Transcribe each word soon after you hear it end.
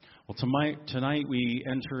Well, tonight we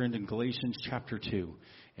enter into Galatians chapter 2.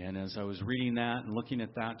 And as I was reading that and looking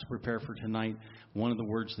at that to prepare for tonight, one of the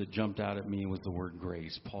words that jumped out at me was the word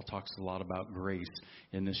grace. Paul talks a lot about grace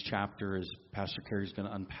in this chapter as Pastor Carey's going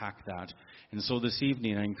to unpack that. And so this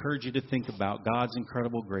evening, I encourage you to think about God's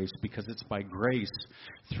incredible grace, because it's by grace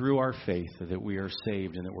through our faith that we are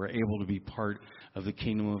saved and that we're able to be part of the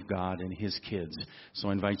kingdom of God and His kids. So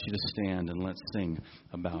I invite you to stand and let's sing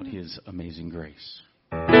about His amazing grace.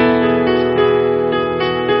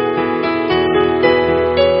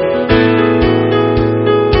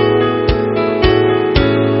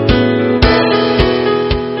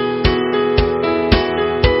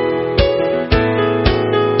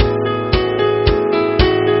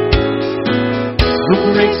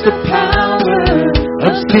 The power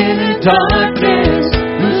of sin and darkness,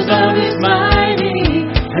 whose love is mighty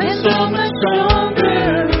and so much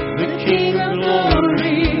stronger. The King of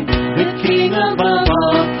glory, the King above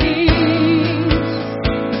all kings,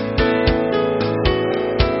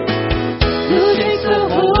 who shakes the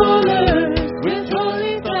whole earth with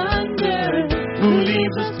holy thunder, who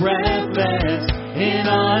leaves us breathless in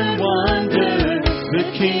awe and wonder. The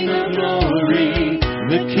King of glory,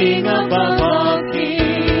 the King above all kings.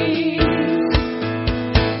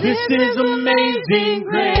 This is amazing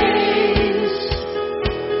grace.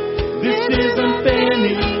 This is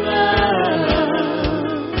unfailing love,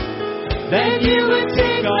 that you would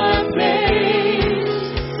take our place,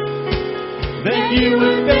 that you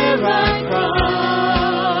would bear our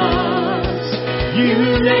cross. You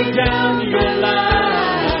laid down your life,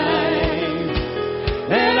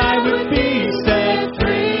 that I would be set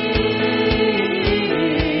free.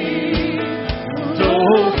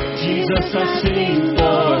 Oh, Jesus, I sing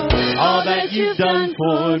all that you've done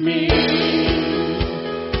for me.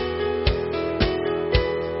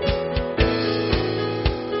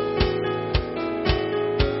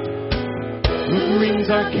 Who brings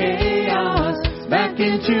our chaos back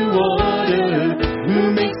into order,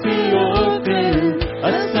 who makes the orphan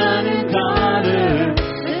a son and daughter.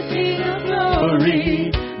 The King of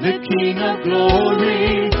glory, the King of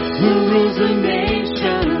glory, who rules the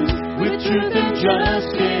nations with truth and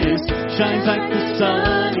justice, shines like the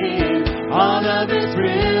sun in all of His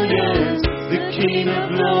brilliance. The King of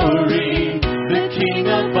glory, the King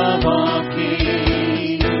above all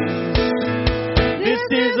kings. This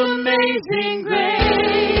is amazing grace.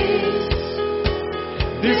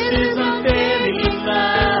 This is unfailing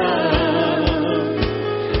love,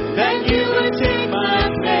 that you would take my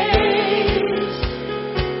place,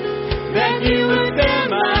 that you would bear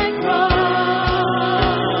my cross.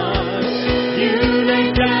 You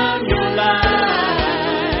laid down your life,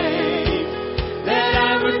 that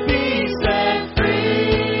I would be set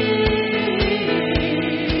free.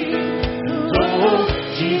 Oh,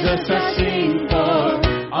 Jesus, I sing for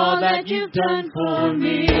all that you've done for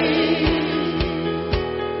me.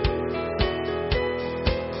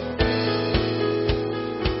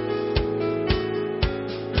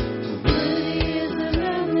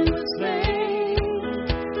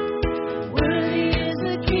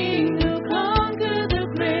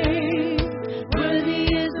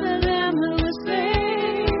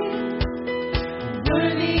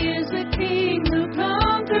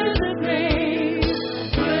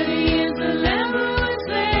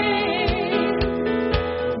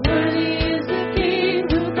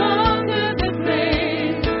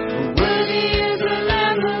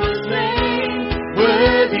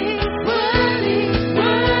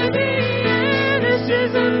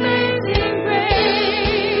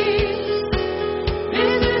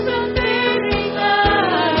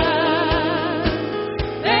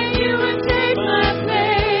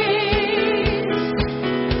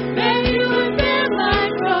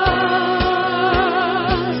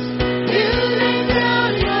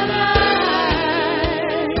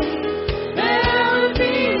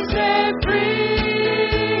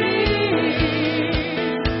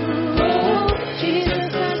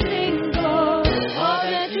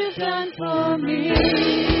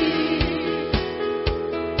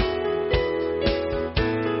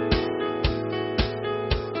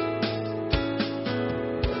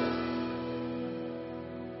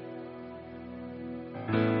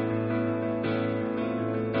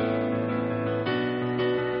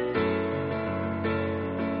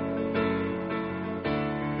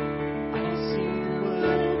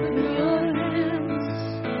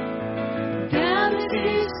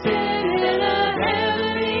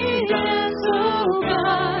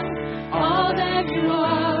 God.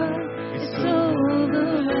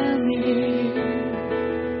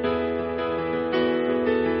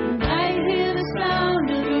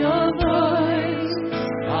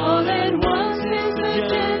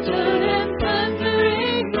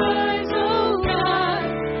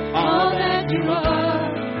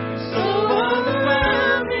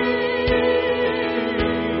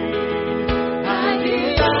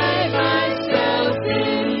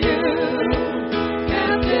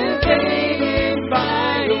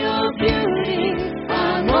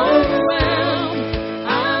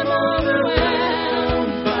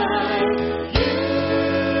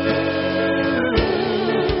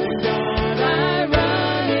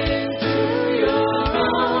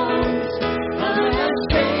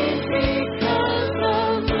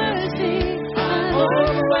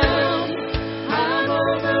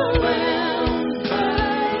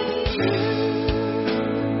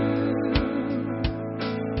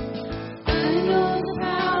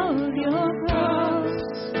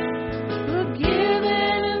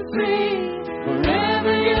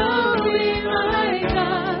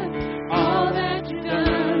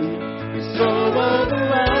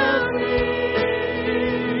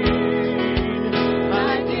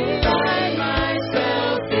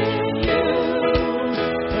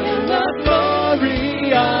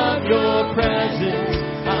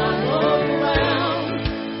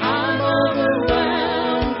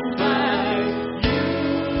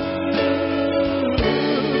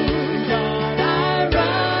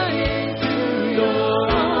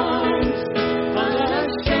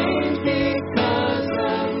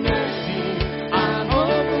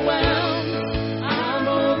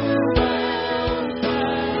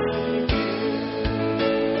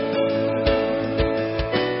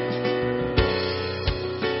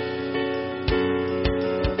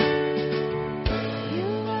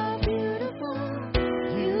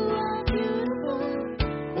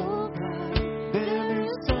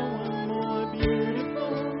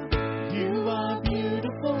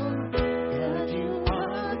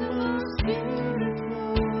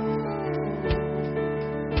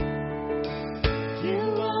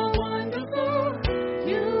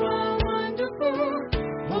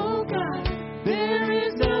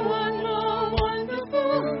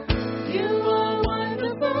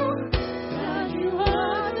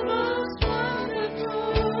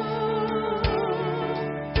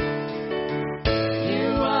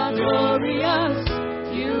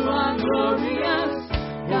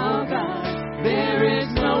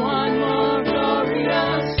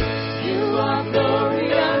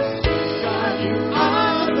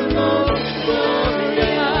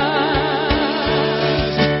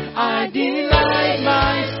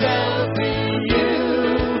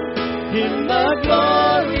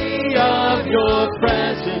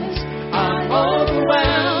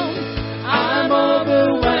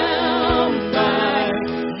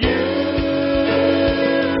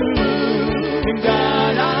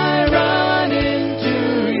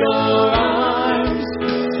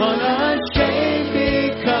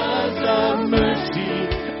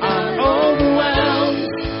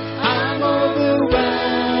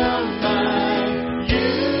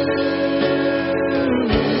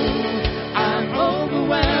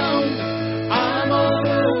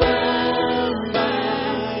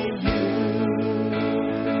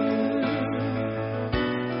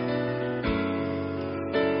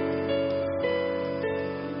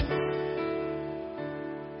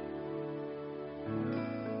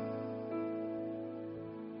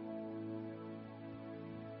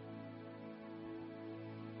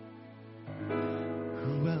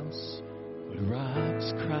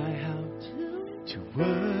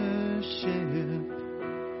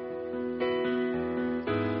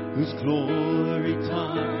 glory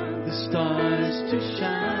taught the stars to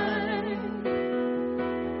shine.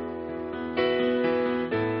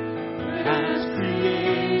 As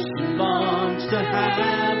creation longs to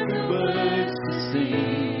have the words to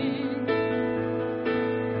sing,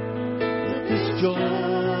 but this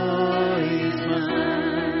joy is mine.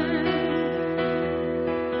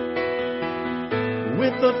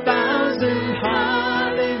 With 1,000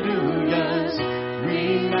 hallelujahs, we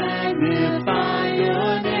magnify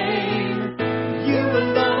your name. You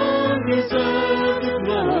alone deserve the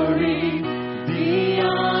glory, the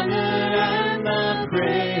honor, and the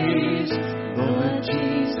praise. Lord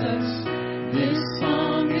Jesus, this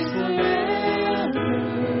song is forever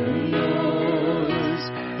yours.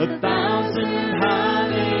 1,000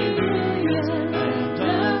 hallelujahs and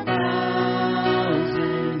 1,000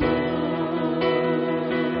 more.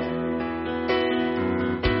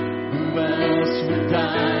 Who else would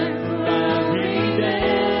die for our redemption?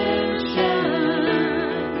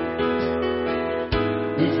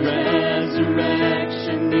 Whose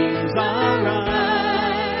resurrection means our rights?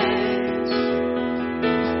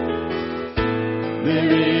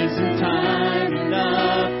 There isn't time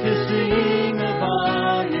enough to sing of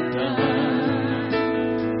all you've done.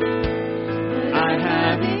 I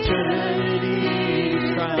have eternity to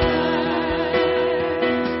try.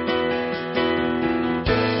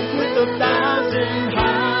 With 1,000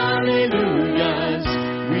 hallelujahs,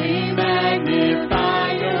 we magnify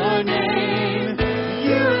your name.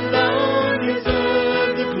 You alone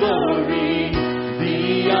deserve the glory, the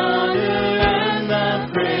honor, and the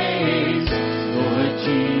praise. Lord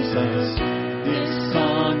Jesus, this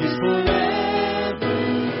song is forever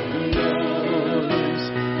yours.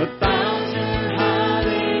 1,000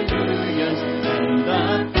 hallelujahs and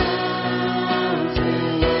 1,000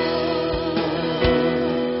 more.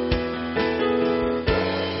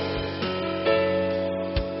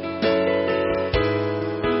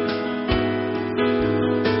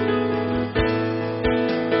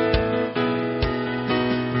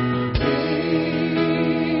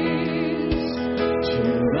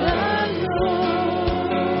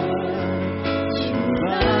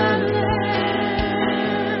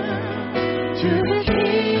 To the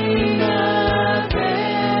King of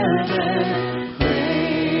heaven,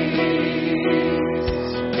 praise.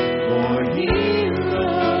 For he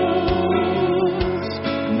rose,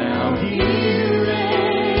 now he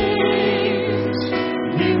reigns.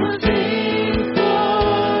 We will sing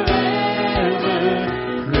forever,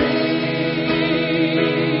 praise.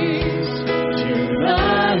 To the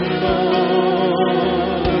Lord,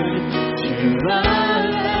 to the Lamb,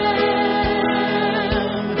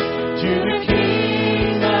 to the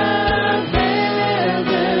King of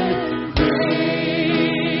heaven, praise.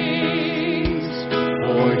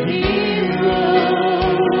 For he rose,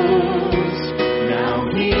 now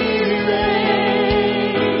he reigns.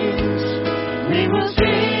 We will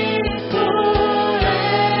sing forever.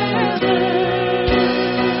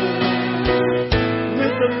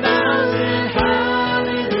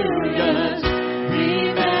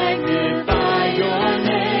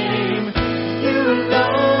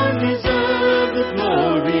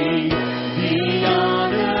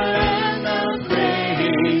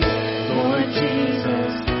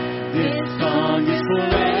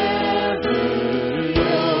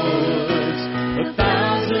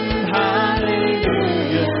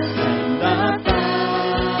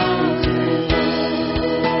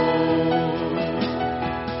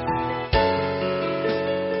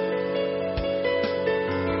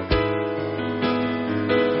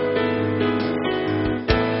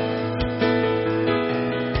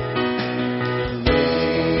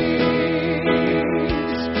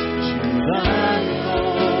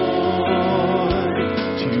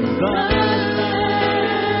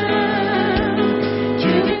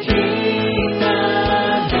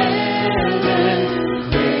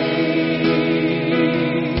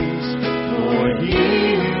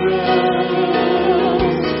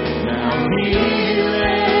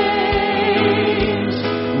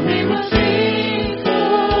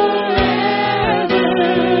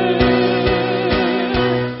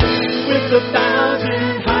 With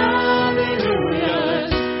 1,000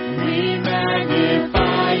 hallelujahs, we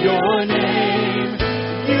magnify your name.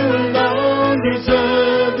 You alone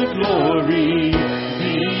deserve the glory,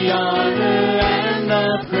 the honor, and the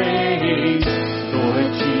praise. Lord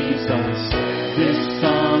Jesus, this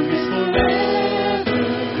song is forever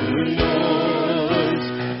yours.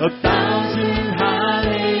 1,000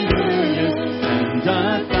 hallelujahs and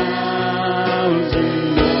 1,000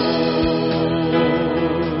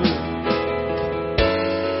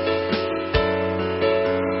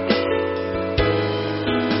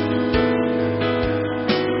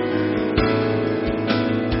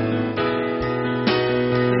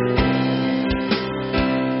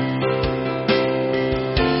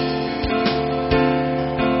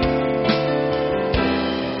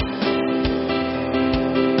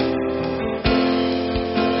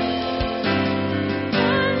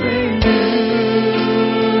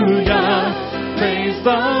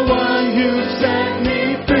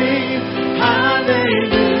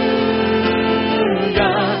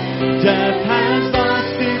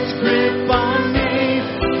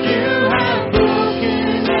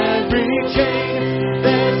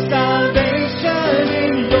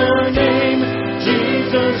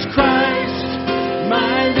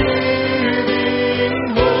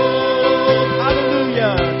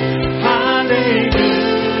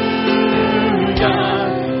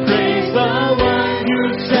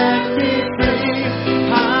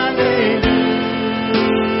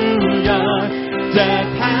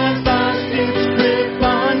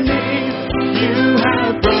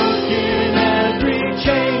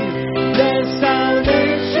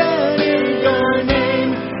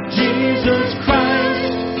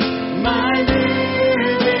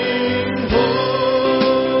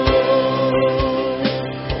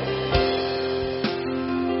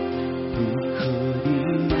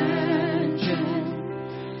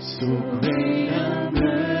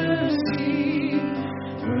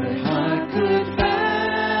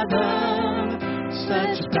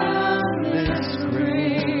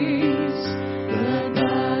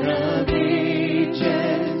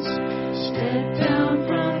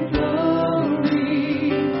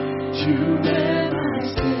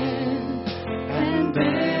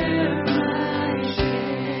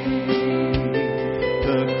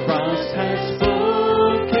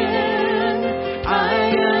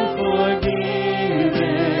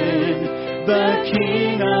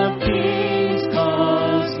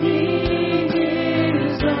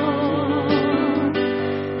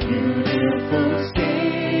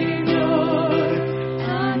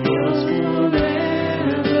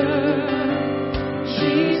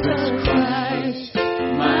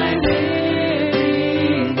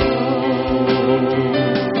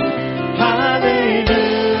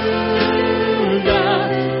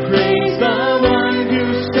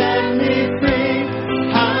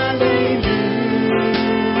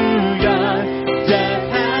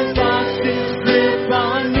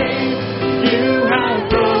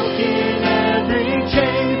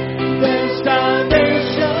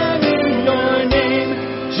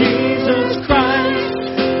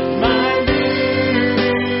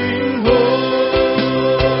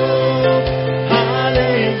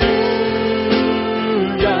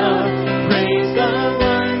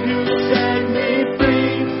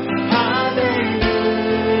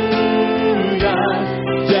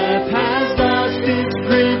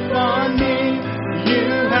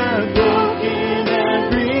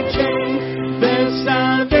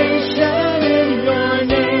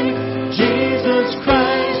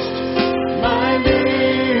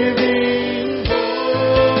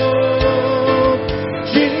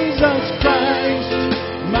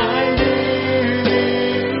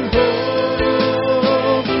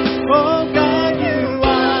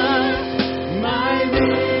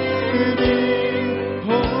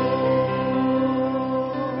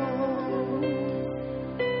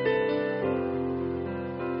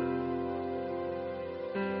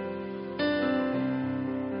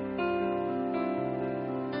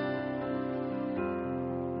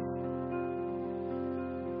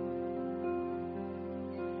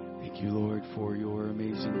 for your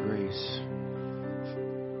amazing grace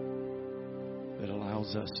that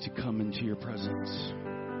allows us to come into your presence,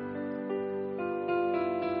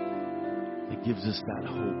 that gives us that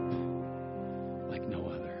hope like no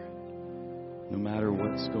other. No matter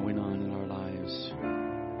what's going on in our lives,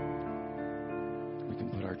 we can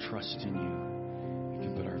put our trust in you. We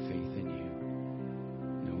can put our faith in you,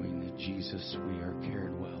 knowing that, Jesus, we are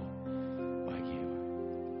cared well by you.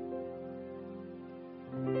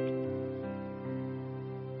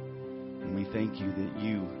 And we thank you that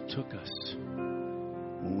you took us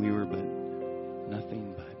when we were but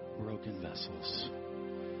nothing but broken vessels.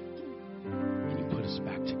 And you put us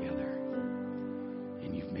back together.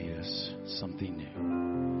 And you've made us something new.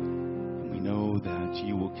 And we know that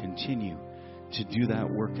you will continue to do that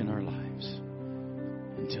work in our lives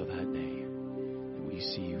until that day that we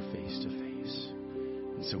see you face to face.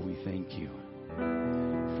 And so we thank you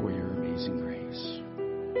for your amazing grace.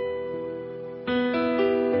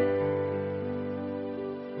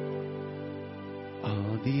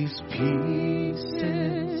 All these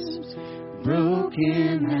pieces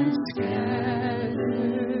broken and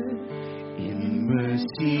scattered, in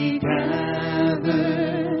mercy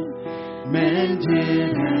gathered,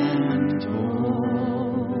 mended and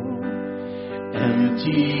whole,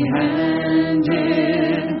 empty-handed,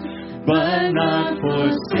 but not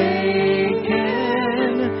forsaken.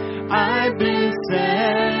 I've been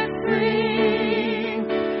set free.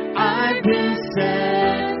 I've been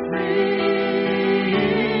set free.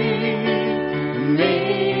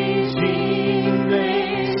 Amazing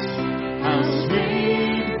grace, how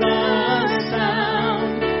sweet the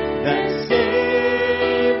sound that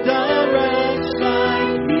saved a wretch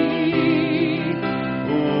like me.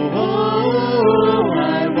 Oh,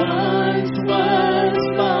 I once was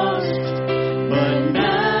lost, but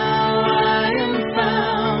now I am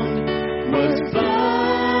found. Was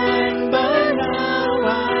blind, but now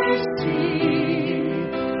I see.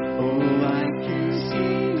 Oh, I can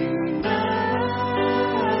see you now.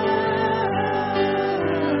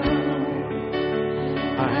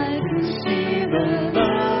 I can see the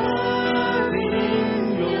love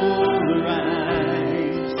in your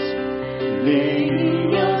eyes. Lay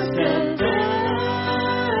yourself down,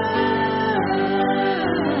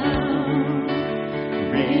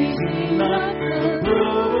 raising up the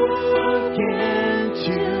broken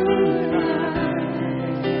to life.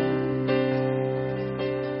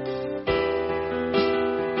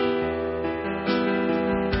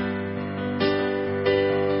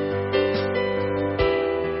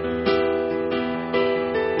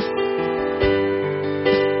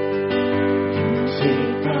 You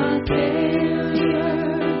take the veil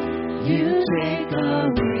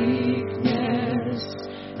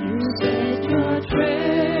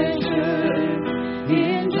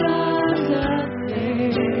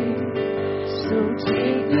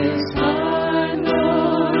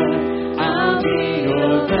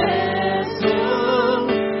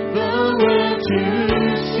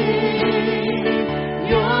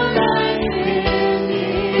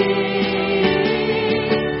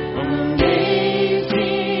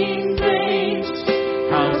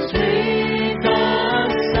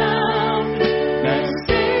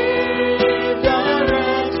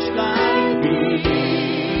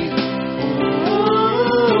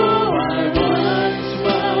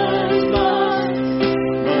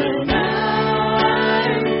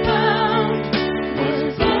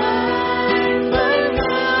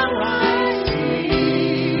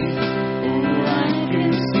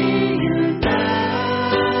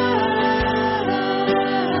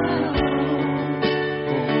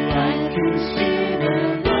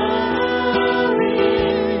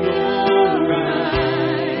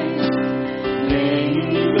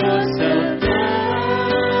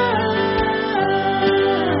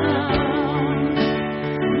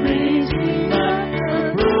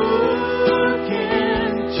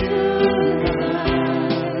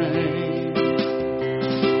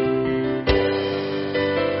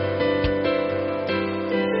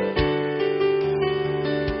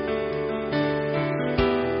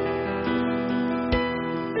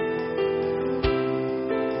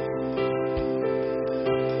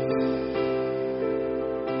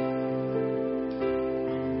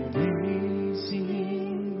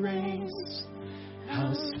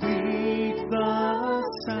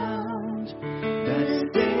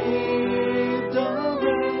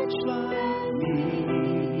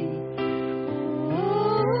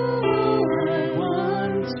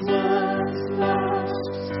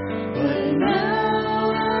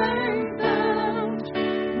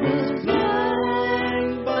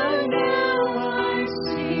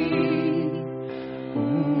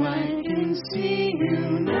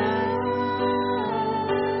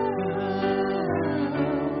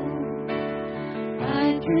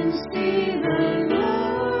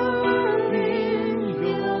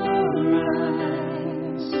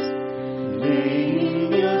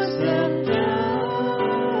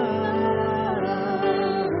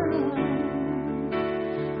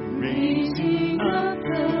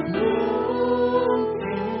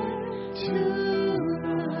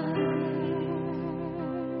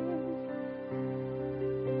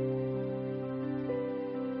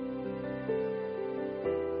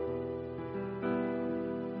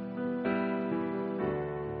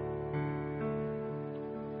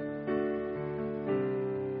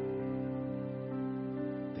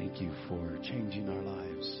for changing our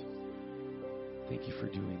lives. Thank you for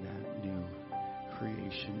doing that new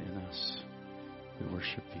creation in us. We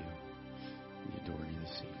worship you. We adore you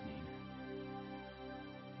this evening.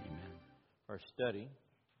 Amen. Our study.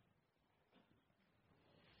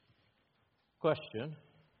 Question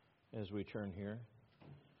as we turn here.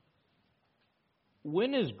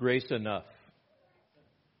 When is grace enough?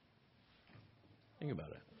 Think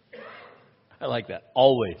about it. I like that.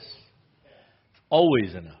 Always.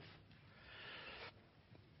 Always enough.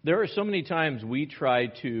 There are so many times we try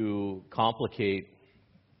to complicate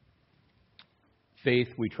faith.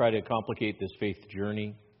 We try to complicate this faith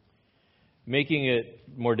journey, making it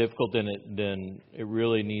more difficult than it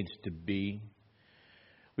really needs to be.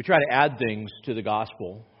 We try to add things to the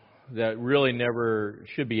gospel that really never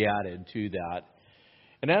should be added to that.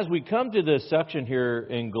 And as we come to this section here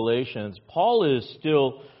in Galatians, Paul is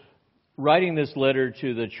still writing this letter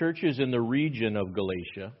to the churches in the region of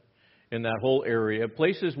Galatia, in that whole area,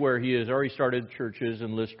 places where he has already started churches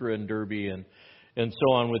in Lystra and Derbe and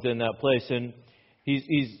so on within that place. And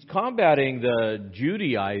he's combating the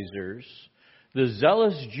Judaizers, the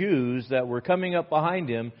zealous Jews that were coming up behind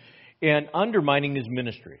him and undermining his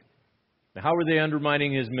ministry. Now, how were they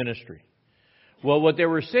undermining his ministry? Well, what they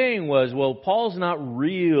were saying was, well, Paul's not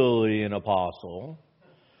really an apostle,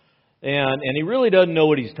 and he really doesn't know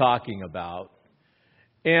what he's talking about,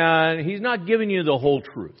 and he's not giving you the whole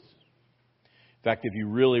truth. In fact, if you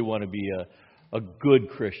really want to be a good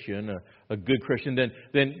Christian,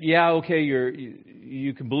 then yeah, okay,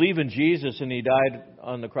 you can believe in Jesus and he died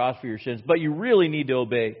on the cross for your sins, but you really need to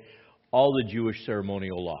obey all the Jewish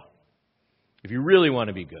ceremonial law if you really want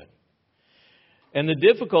to be good. And the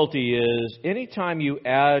difficulty is, anytime you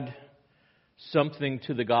add something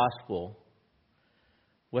to the gospel,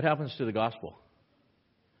 what happens to the gospel?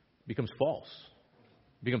 It becomes false.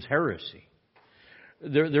 It becomes heresy.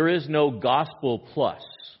 There is no gospel plus.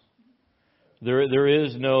 There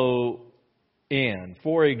is no and.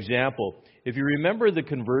 For example, if you remember the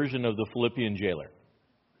conversion of the Philippian jailer,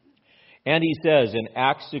 and he says in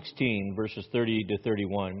Acts 16, verses 30 to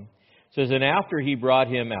 31, says, and after he brought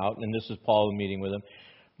him out, and this is Paul meeting with him,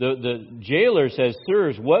 the jailer says,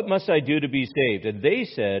 sirs, what must I do to be saved? And they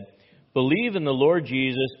said, believe in the Lord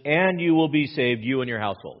Jesus, and you will be saved, you and your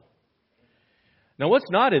household. Now, what's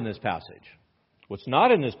not in this passage? What's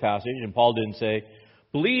not in this passage, and Paul didn't say,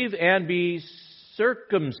 believe and be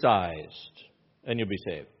circumcised, and you'll be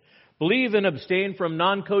saved. Believe and abstain from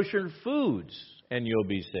non-kosher foods, and you'll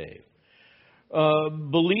be saved.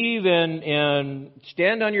 Believe and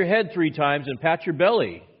stand on your head 3 times and pat your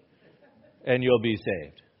belly, and you'll be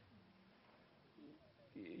saved.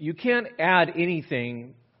 You can't add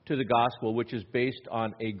anything to the gospel which is based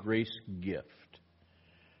on a grace gift.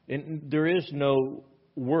 And there is no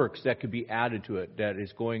works that could be added to it that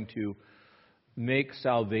is going to make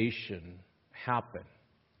salvation happen.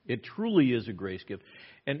 It truly is a grace gift.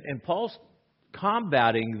 And Paul's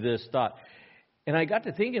combating this thought. And I got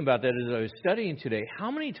to thinking about that as I was studying today.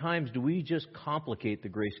 How many times do we just complicate the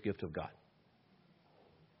grace gift of God?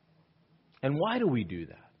 And why do we do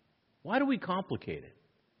that? Why do we complicate it?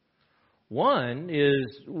 One is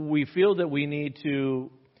we feel that we need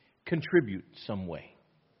to contribute some way.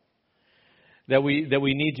 That we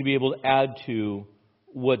need to be able to add to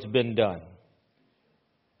what's been done.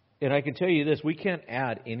 And I can tell you this, we can't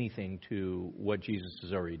add anything to what Jesus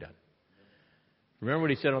has already done. Remember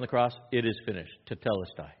what he said on the cross? It is finished.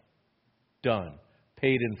 Tetelestai. Done.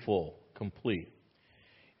 Paid in full. Complete.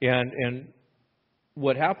 And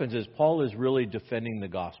what happens is Paul is really defending the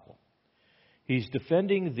gospel. He's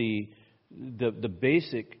defending the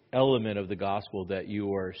basic element of the gospel, that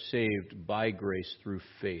you are saved by grace through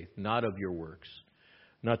faith, not of your works.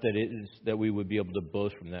 Not that it is that we would be able to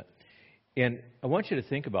boast from that. And I want you to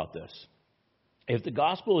think about this. If the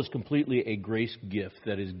gospel is completely a grace gift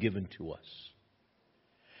that is given to us,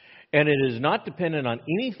 and it is not dependent on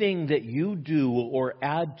anything that you do or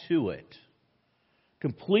add to it,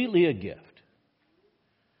 completely a gift,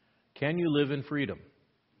 can you live in freedom?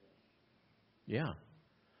 Yeah.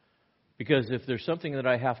 Because if there's something that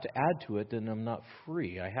I have to add to it, then I'm not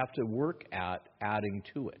free. I have to work at adding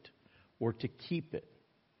to it or to keep it.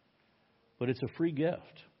 But it's a free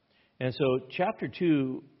gift. And so chapter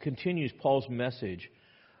 2 continues Paul's message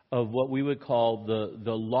of what we would call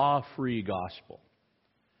the law-free gospel.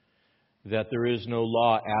 That there is no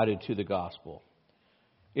law added to the gospel.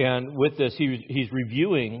 And with this, he's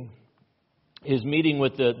reviewing his meeting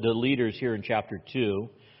with the leaders here in chapter 2,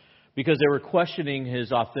 because they were questioning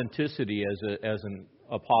his authenticity as an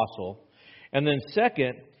apostle. And then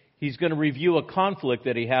second, he's going to review a conflict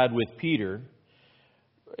that he had with Peter,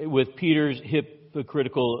 with Peter's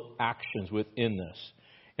hypocritical actions within this.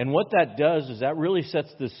 And what that does is that really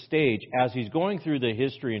sets the stage as he's going through the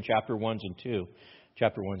history in chapter 1 and 2.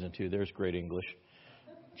 Chapter 1 and 2, there's great English.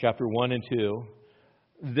 Chapter 1 and 2.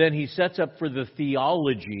 Then he sets up for the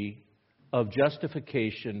theology of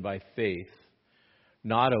justification by faith,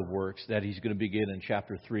 not of works, that he's going to begin in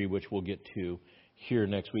chapter 3, which we'll get to here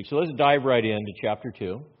next week. So let's dive right into chapter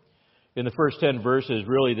 2. In the first 10 verses,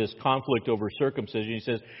 really this conflict over circumcision. He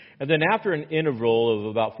says, "And then after an interval of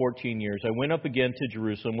about 14 years, I went up again to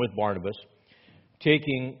Jerusalem with Barnabas,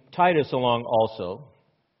 taking Titus along also.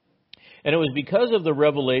 And it was because of the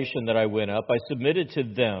revelation that I went up. I submitted to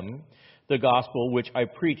them the gospel which I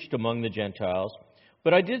preached among the Gentiles.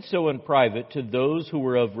 But I did so in private to those who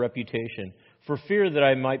were of reputation, for fear that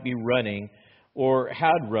I might be running or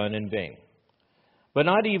had run in vain. But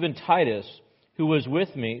not even Titus, who was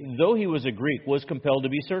with me, though he was a Greek, was compelled to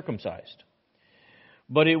be circumcised.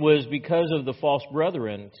 But it was because of the false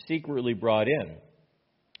brethren secretly brought in,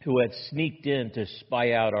 who had sneaked in to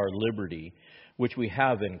spy out our liberty, which we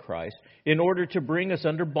have in Christ, in order to bring us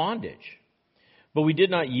under bondage. But we did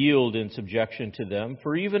not yield in subjection to them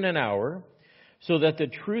for even an hour, so that the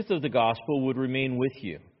truth of the gospel would remain with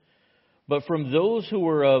you. But from those who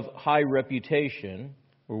were of high reputation,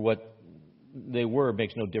 or what they were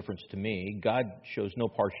makes no difference to me. God shows no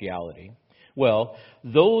partiality. Well,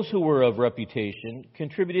 those who were of reputation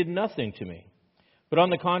contributed nothing to me. But on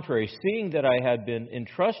the contrary, seeing that I had been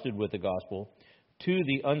entrusted with the gospel to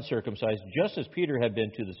the uncircumcised, just as Peter had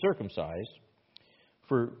been to the circumcised,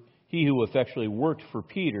 for he who effectually worked for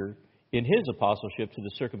Peter in his apostleship to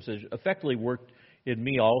the circumcision effectively worked in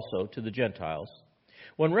me also to the Gentiles.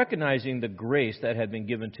 When recognizing the grace that had been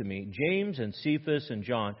given to me, James and Cephas and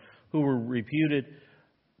John, who were reputed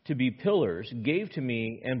to be pillars, gave to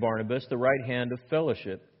me and Barnabas the right hand of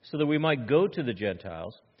fellowship, so that we might go to the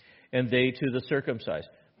Gentiles, and they to the circumcised.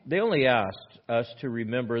 They only asked us to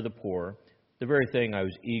remember the poor, the very thing I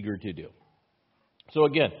was eager to do." So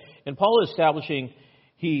again, and Paul is establishing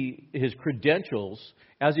his credentials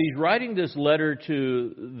as he's writing this letter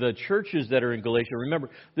to the churches that are in Galatia.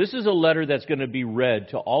 Remember, this is a letter that's going to be read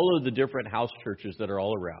to all of the different house churches that are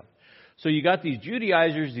all around. So you got these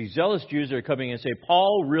Judaizers, these zealous Jews that are coming in and say,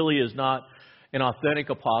 Paul really is not an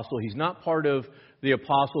authentic apostle. He's not part of the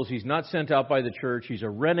apostles. He's not sent out by the church. He's a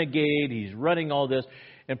renegade. He's running all this.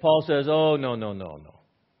 And Paul says, oh, no.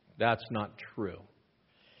 That's not true.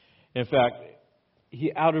 In fact,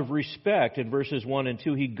 he, out of respect, in verses 1 and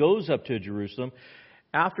 2, he goes up to Jerusalem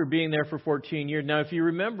after being there for 14 years. Now, if you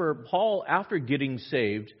remember, Paul, after getting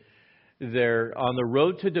saved there on the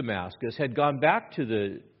road to Damascus, had gone back to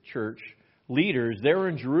the church leaders there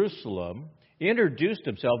in Jerusalem, introduced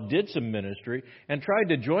himself, did some ministry, and tried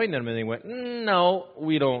to join them. And they went, no,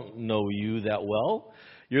 we don't know you that well.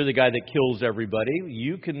 You're the guy that kills everybody.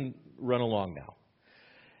 You can run along now.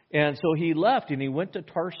 And so he left and he went to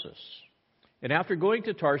Tarsus. And after going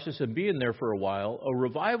to Tarsus and being there for a while, a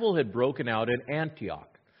revival had broken out in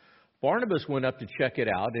Antioch. Barnabas went up to check it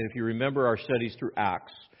out. And if you remember our studies through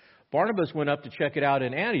Acts, Barnabas went up to check it out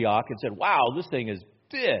in Antioch and said, wow, this thing is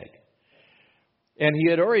big. And he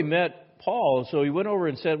had already met Paul, so he went over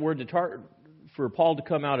and sent word for Paul to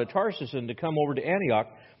come out of Tarsus and to come over to Antioch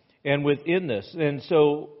and within this. And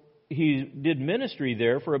so he did ministry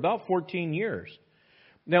there for about 14 years.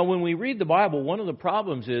 Now, when we read the Bible, one of the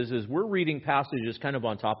problems is we're reading passages kind of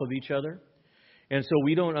on top of each other, and so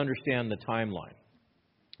we don't understand the timeline.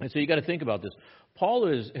 And so you got to think about this.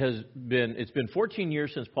 It's been 14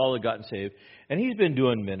 years since Paul had gotten saved, and he's been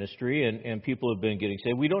doing ministry, and people have been getting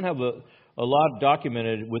saved. We don't have a lot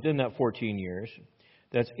documented within that 14 years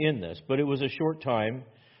that's in this, but it was a short time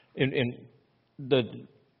in the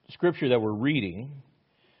scripture that we're reading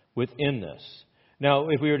within this. Now,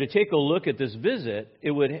 if we were to take a look at this visit,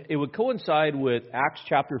 it would coincide with Acts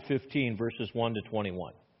chapter 15, verses 1 to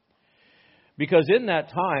 21. Because in that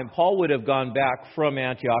time, Paul would have gone back from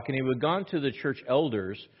Antioch, and he would have gone to the church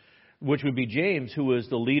elders, which would be James, who was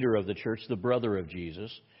the leader of the church, the brother of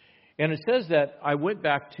Jesus. And it says that I went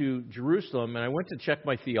back to Jerusalem, and I went to check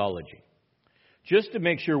my theology, just to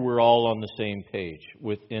make sure we're all on the same page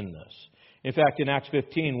within this. In fact, in Acts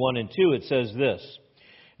 15, 1 and 2, it says this,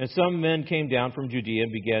 "And some men came down from Judea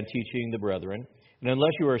and began teaching the brethren, and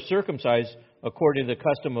unless you are circumcised according to the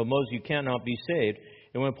custom of Moses, you cannot be saved.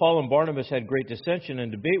 And when Paul and Barnabas had great dissension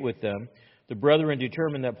and debate with them, the brethren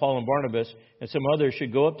determined that Paul and Barnabas and some others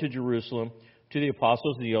should go up to Jerusalem to the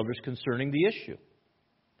apostles and the elders concerning the issue."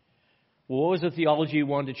 Well, what was the theology he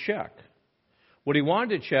wanted to check? What he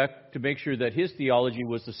wanted to check to make sure that his theology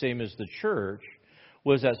was the same as the church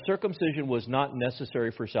was that circumcision was not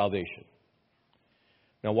necessary for salvation.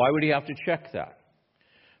 Now, why would he have to check that?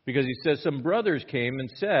 Because he says some brothers came and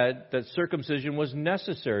said that circumcision was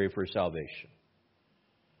necessary for salvation.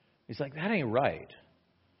 He's like, that ain't right.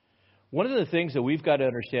 One of the things that we've got to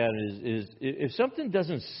understand is if something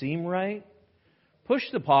doesn't seem right, push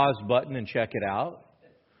the pause button and check it out.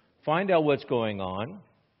 Find out what's going on.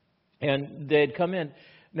 And they'd come in.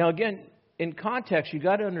 Now, again, in context, you've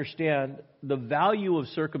got to understand the value of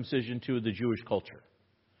circumcision to the Jewish culture.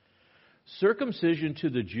 Circumcision to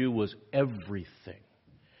the Jew was everything.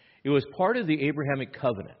 It was part of the Abrahamic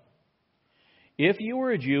covenant. If you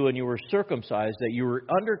were a Jew and you were circumcised, that you were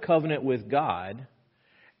under covenant with God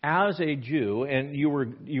as a Jew, and you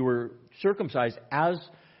were circumcised as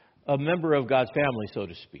a member of God's family, so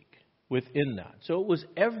to speak, within that. So it was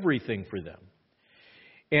everything for them.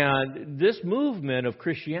 And this movement of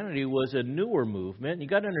Christianity was a newer movement. You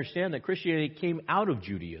got to understand that Christianity came out of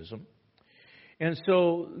Judaism. And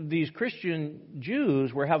so these Christian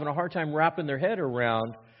Jews were having a hard time wrapping their head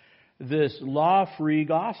around this law-free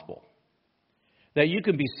gospel. That you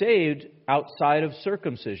can be saved outside of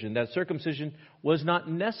circumcision. That circumcision was not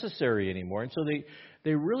necessary anymore. And so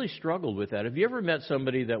they really struggled with that. Have you ever met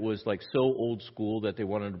somebody that was like so old school that they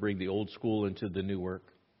wanted to bring the old school into the new work?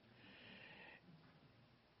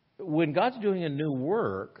 When God's doing a new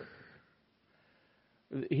work,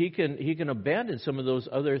 He can abandon some of those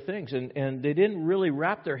other things. And they didn't really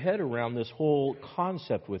wrap their head around this whole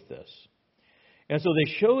concept with this. And so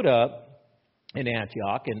they showed up in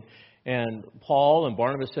Antioch, and Paul and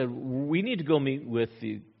Barnabas said, we need to go meet with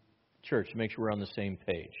the church to make sure we're on the same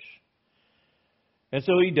page. And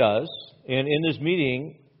so he does. And in this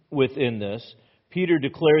meeting within this, Peter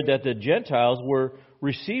declared that the Gentiles were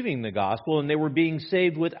receiving the gospel and they were being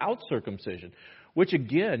saved without circumcision. Which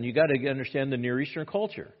again, you got to understand the Near Eastern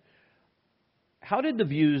culture. How did the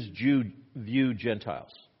Jews view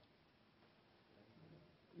Gentiles?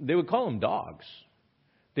 They would call them dogs.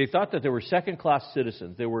 They thought that they were second-class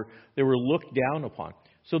citizens. They were looked down upon.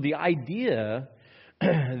 So the idea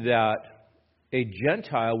that a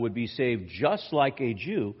Gentile would be saved just like a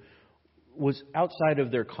Jew was outside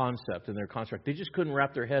of their concept and their construct. They just couldn't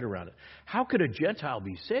wrap their head around it. How could a Gentile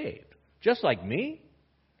be saved? Just like me?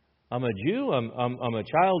 I'm a Jew. I'm a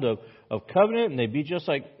child of covenant, and they'd be just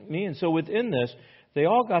like me. And so within this, they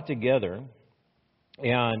all got together,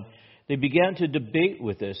 and they began to debate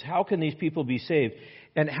with this. How can these people be saved?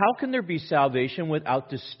 And how can there be salvation without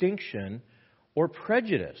distinction or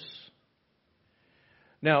prejudice?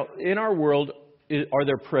 Now, in our world, are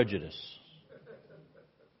there prejudice?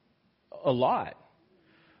 A lot.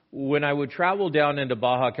 When I would travel down into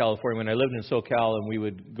Baja, California, when I lived in SoCal, and we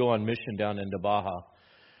would go on mission down into Baja,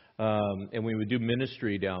 and we would do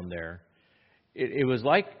ministry down there, it was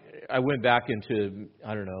like I went back into,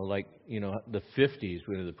 I don't know, like, the 50s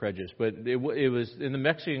with the prejudice. But it was in the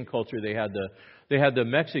Mexican culture. They had the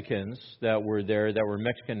Mexicans that were there, that were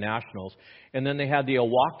Mexican nationals, and then they had the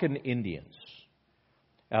Awakan Indians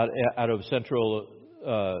out of Central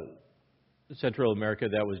America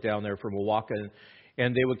that was down there from Oaxaca,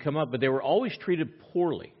 and they would come up, but they were always treated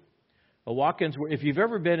poorly. Awakans were, if you've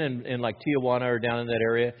ever been in like Tijuana or down in that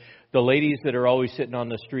area, the ladies that are always sitting on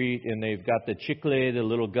the street and they've got the chicle, the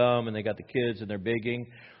little gum, and they got the kids and they're begging,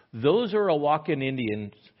 those are Awakan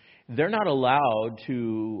Indians. They're not allowed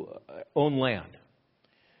to own land.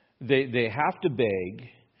 They have to beg.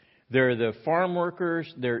 They're the farm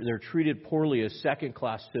workers. They're treated poorly as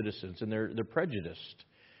second-class citizens, and they're prejudiced.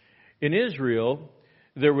 In Israel,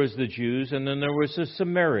 there was the Jews, and then there was the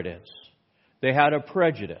Samaritans. They had a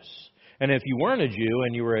prejudice. And if you weren't a Jew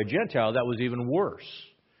and you were a Gentile, that was even worse.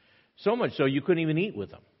 So much so you couldn't even eat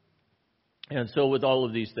with them. And so with all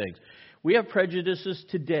of these things, we have prejudices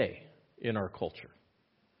today in our culture,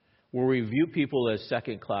 where we view people as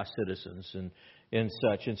second-class citizens and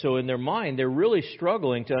such. And so in their mind, they're really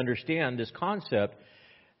struggling to understand this concept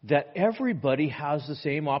that everybody has the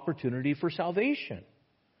same opportunity for salvation.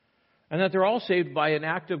 And that they're all saved by an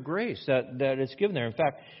act of grace that is given there. In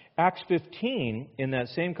fact, Acts 15, in that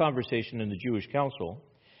same conversation in the Jewish council,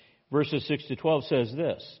 verses 6 to 12 says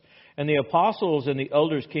this, "And the apostles and the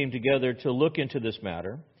elders came together to look into this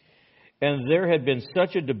matter. And there had been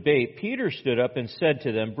such a debate, Peter stood up and said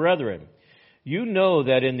to them, 'Brethren, you know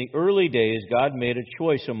that in the early days God made a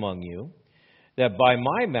choice among you, that by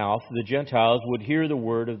my mouth the Gentiles would hear the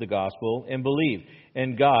word of the gospel and believe.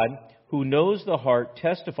 And God, who knows the heart,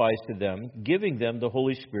 testifies to them, giving them the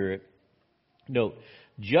Holy Spirit.' Note,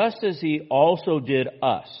 just as he also did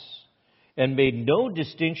us, and made no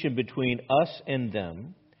distinction between us and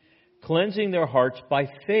them, cleansing their hearts by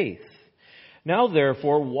faith. Now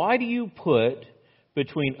therefore, why do you put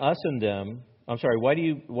between us and them, why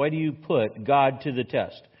do you put God to the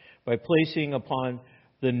test by placing upon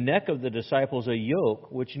the neck of the disciples a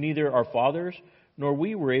yoke which neither our fathers nor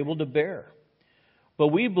we were able to bear. But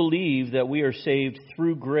we believe that we are saved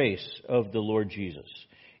through grace of the Lord Jesus,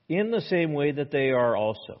 in the same way that they are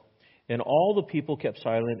also. And all the people kept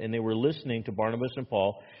silent, and they were listening to Barnabas and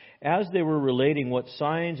Paul as they were relating what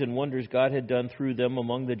signs and wonders God had done through them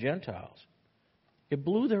among the Gentiles. It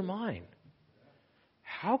blew their mind.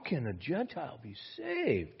 How can a Gentile be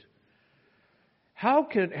saved? How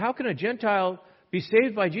can a Gentile be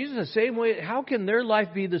saved by Jesus the same way? How can their life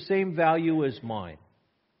be the same value as mine?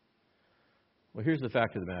 Well, here's the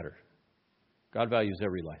fact of the matter. God values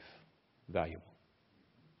every life valuable.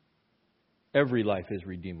 Every life is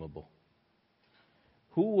redeemable.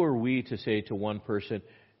 Who are we to say to one person,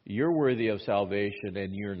 you're worthy of salvation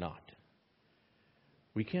and you're not?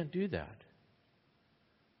 We can't do that.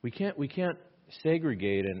 We can't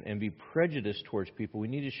segregate and be prejudiced towards people. We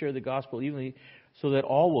need to share the gospel evenly so that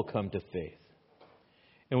all will come to faith.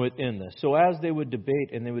 And within this. So as they would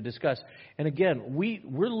debate and they would discuss, and again,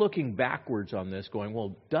 we're looking backwards on this going,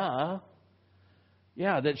 well, duh.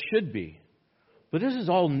 Yeah, that should be. But this is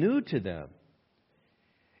all new to them.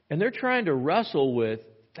 And they're trying to wrestle with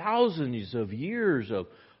thousands of years of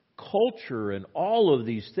culture and all of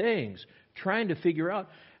these things, trying to figure out.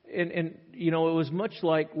 And you know, it was much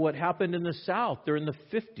like what happened in the South during the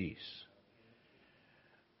 50s.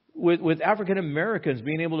 With African Americans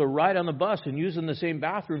being able to ride on the bus and using the same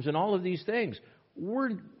bathrooms and all of these things.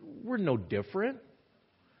 We're no different.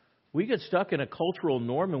 We get stuck in a cultural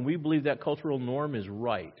norm and we believe that cultural norm is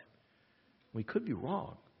right. We could be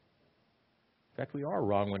wrong. In fact, we are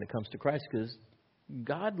wrong when it comes to Christ because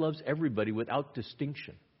God loves everybody without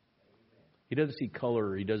distinction. He doesn't see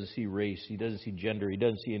color, He doesn't see race, He doesn't see gender, He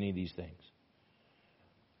doesn't see any of these things.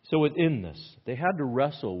 So within this, they had to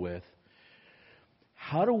wrestle with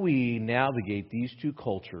how do we navigate these two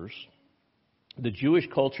cultures, the Jewish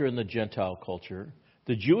culture and the Gentile culture,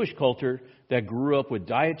 the Jewish culture that grew up with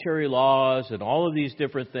dietary laws and all of these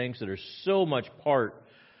different things that are so much part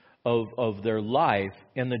of their life,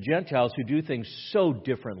 and the Gentiles who do things so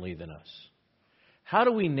differently than us. How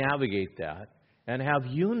do we navigate that and have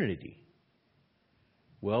unity?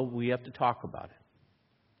 Well, we have to talk about it.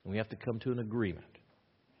 And we have to come to an agreement.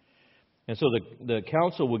 And so the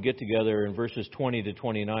council will get together in verses 20 to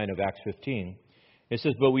 29 of Acts 15. It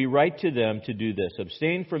says, but we write to them to do this.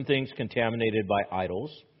 Abstain from things contaminated by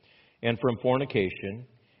idols, and from fornication,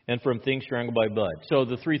 and from things strangled by blood. So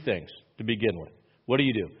the three things to begin with. What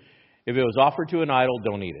do? If it was offered to an idol,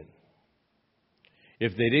 don't eat it.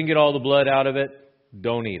 If they didn't get all the blood out of it,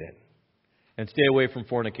 don't eat it. And stay away from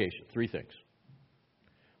fornication. Three things.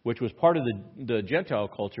 Which was part of the Gentile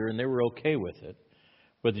culture, and they were okay with it.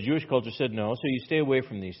 But the Jewish culture said no, so you stay away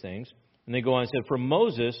from these things. And they go on and said, for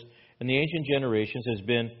Moses in the ancient generations has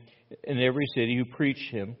been in every city who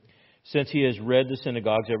preached him, since he has read the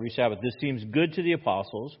synagogues every Sabbath. This seems good to the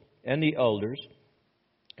apostles and the elders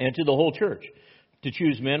and to the whole church, to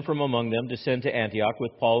choose men from among them to send to Antioch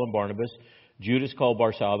with Paul and Barnabas, Judas called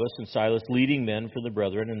Barsabbas, and Silas, leading men for the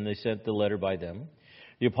brethren, and they sent the letter by them.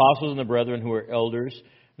 The apostles and the brethren who are elders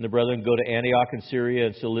and the brethren go to Antioch and Syria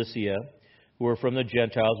and Cilicia, who are from the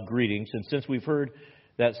Gentiles, greetings. And since we've heard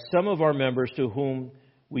that some of our members to whom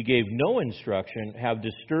we gave no instruction have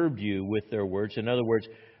disturbed you with their words, in other words,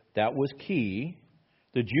 that was key.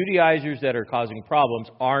 The Judaizers that are causing problems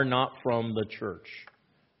are not from the church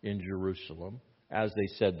in Jerusalem, as they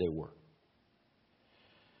said they were.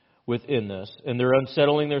 Within this, and they're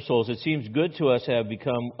unsettling their souls. It seems good to us to have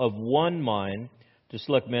become of one mind to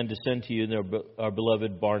select men to send to you our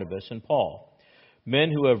beloved Barnabas and Paul,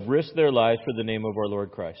 men who have risked their lives for the name of our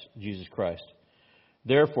Lord Jesus Christ.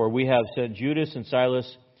 Therefore, we have sent Judas and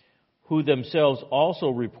Silas, who themselves also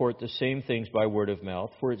report the same things by word of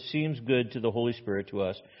mouth, for it seems good to the Holy Spirit to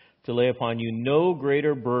us to lay upon you no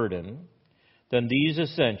greater burden than these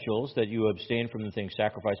essentials, that you abstain from the things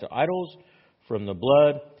sacrificed to idols, from the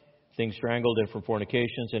blood, things strangled, and from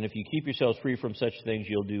fornications. And if you keep yourselves free from such things,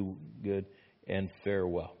 you'll do good and fare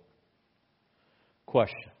well.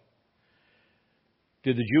 Question.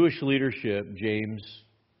 Did the Jewish leadership, James,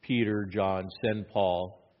 Peter, John, send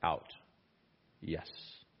Paul out? Yes.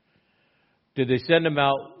 Did they send him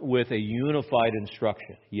out with a unified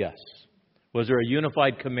instruction? Yes. Was there a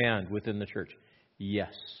unified command within the church?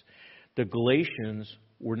 Yes. The Galatians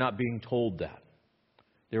were not being told that.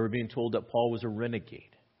 They were being told that Paul was a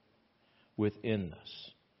renegade within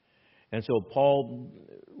this. And so Paul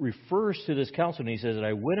refers to this council and he says that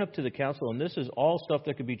I went up to the council and this is all stuff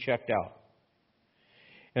that could be checked out.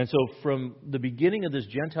 And so from the beginning of this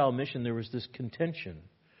Gentile mission, there was this contention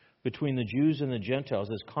between the Jews and the Gentiles,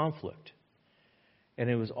 this conflict. And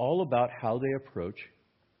it was all about how they approach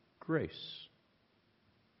grace.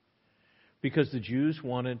 Because the Jews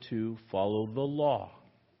wanted to follow the law.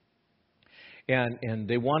 And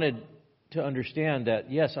they wanted to understand that,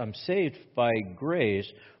 yes, I'm saved by grace,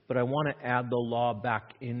 but I want to add the law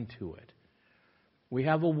back into it. We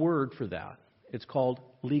have a word for that. It's called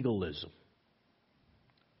legalism.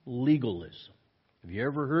 Legalism. Have you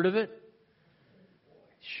ever heard of it?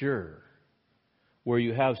 Sure. Where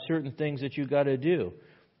you have certain things that you got to do.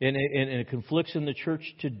 And it conflicts in the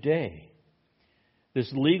church today. This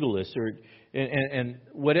legalist, and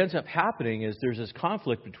what ends up happening is there's this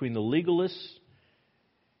conflict between the legalists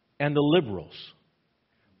and the liberals.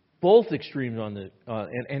 Both extremes on the,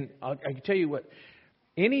 and I can tell you what,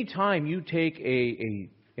 anytime you take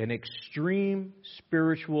an extreme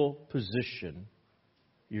spiritual position,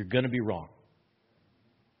 you're going to be wrong.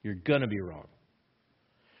 You're going to be wrong.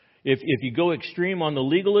 If you go extreme on the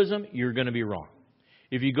legalism, you're going to be wrong.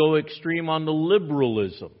 If you go extreme on the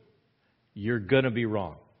liberalism, you're going to be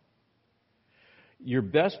wrong. You're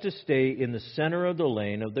best to stay in the center of the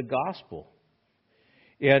lane of the gospel.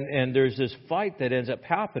 And there's this fight that ends up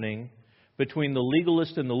happening between the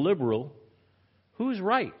legalist and the liberal. Who's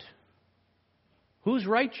right? Who's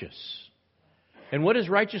righteous? And what is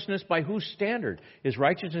righteousness by whose standard? Is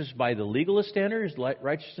righteousness by the legalist standard? Is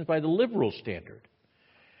righteousness by the liberal standard?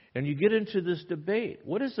 And you get into this debate.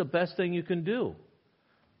 What is the best thing you can do?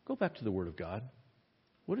 Go back to the Word of God.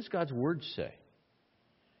 What does God's Word say?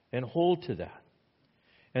 And hold to that.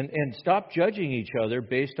 And stop judging each other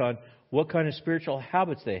based on what kind of spiritual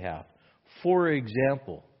habits they have. For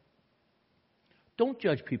example, don't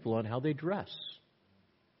judge people on how they dress.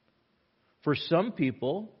 For some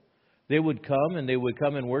people, they would come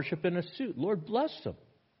and worship in a suit. Lord bless them.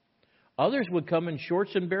 Others would come in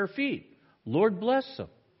shorts and bare feet. Lord bless them.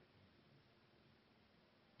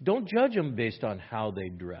 Don't judge them based on how they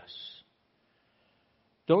dress.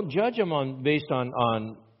 Don't judge them based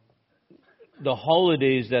on the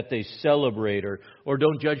holidays that they celebrate, or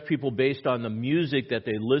don't judge people based on the music that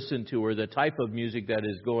they listen to, or the type of music that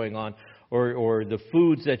is going on, or the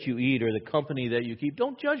foods that you eat, or the company that you keep.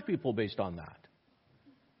 Don't judge people based on that.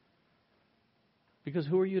 Because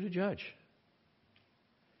who are you to judge?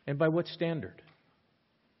 And by what standard?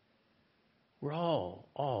 We're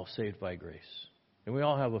all saved by grace. And we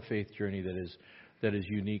all have a faith journey that is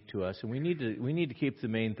unique to us. And we need to keep the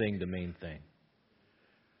main thing the main thing.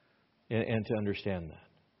 And to understand that.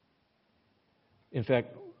 In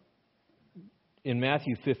fact, in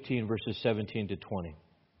Matthew 15, verses 17 to 20,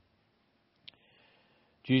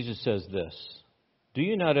 Jesus says this: "Do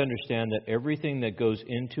you not understand that everything that goes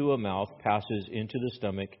into a mouth passes into the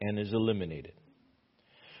stomach and is eliminated?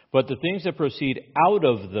 But the things that proceed out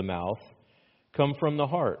of the mouth come from the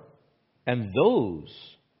heart, and those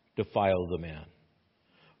defile the man.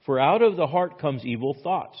 For out of the heart comes evil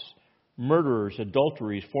thoughts, murderers,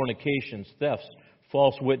 adulteries, fornications, thefts,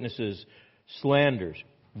 false witnesses, slanders.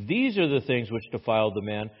 These are the things which defile the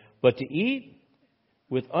man. But to eat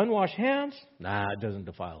with unwashed hands, it doesn't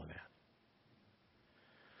defile a man."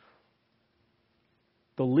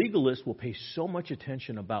 The legalist will pay so much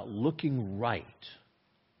attention about looking right,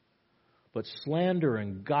 but slander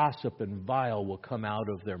and gossip and vile will come out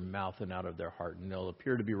of their mouth and out of their heart, and they'll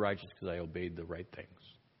appear to be righteous because I obeyed the right things.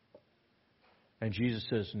 And Jesus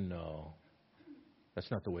says, no, that's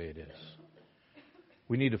not the way it is.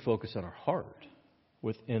 We need to focus on our heart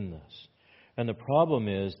within this. And the problem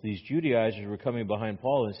is these Judaizers were coming behind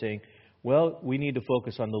Paul and saying, well, we need to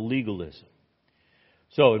focus on the legalism.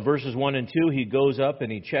 So in verses 1 and 2, he goes up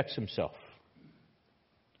and he checks himself,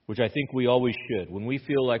 which I think we always should. When we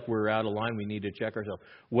feel like we're out of line, we need to check ourselves.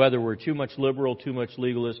 Whether we're too much liberal, too much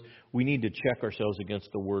legalist, we need to check ourselves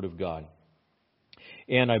against the Word of God.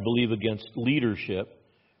 And I believe against leadership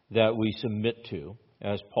that we submit to,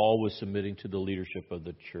 as Paul was submitting to the leadership of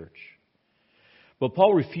the church. But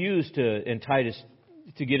Paul refused and Titus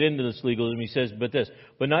to get into this legalism. He says,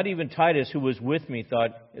 but not even Titus, who was with me,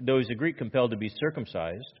 thought, though he's a Greek, compelled to be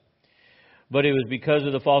circumcised. But it was because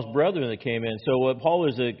of the false brethren that came in. So what Paul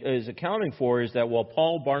is accounting for is that while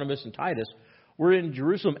Paul, Barnabas, and Titus were in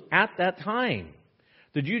Jerusalem at that time,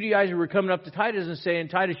 the Judaizers were coming up to Titus and saying,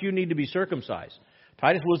 Titus, you need to be circumcised.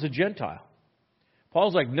 Titus was a Gentile.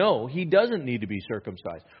 Paul's like, no, he doesn't need to be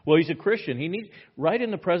circumcised. Well, he's a Christian. He needs right in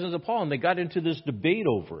the presence of Paul, and they got into this debate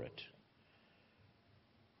over it.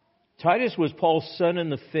 Titus was Paul's son in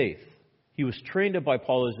the faith. He was trained up by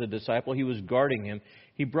Paul as a disciple. He was guarding him.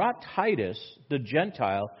 He brought Titus, the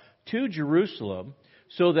Gentile, to Jerusalem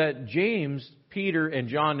so that James, Peter, and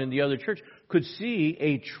John and the other church could see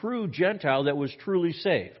a true Gentile that was truly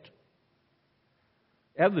saved.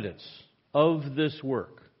 Evidence of this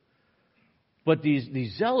work. But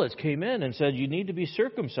these zealots came in and said, you need to be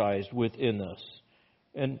circumcised within this.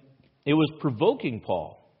 And it was provoking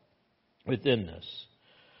Paul within this.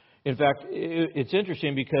 In fact, it's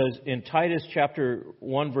interesting because in Titus chapter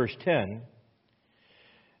 1, verse 10,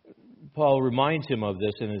 Paul reminds him of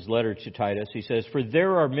this in his letter to Titus. He says, for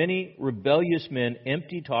there are many rebellious men,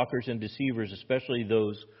 empty talkers and deceivers, especially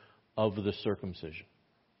those of the circumcision.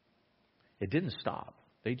 It didn't stop.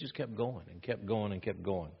 They just kept going and kept going and kept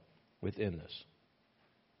going within this.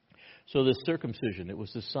 So the circumcision, it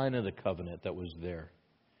was the sign of the covenant that was there.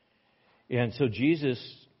 And so Jesus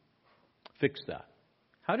fixed that.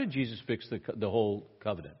 How did Jesus fix the whole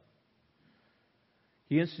covenant?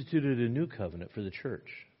 He instituted a new covenant for the church.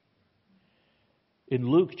 In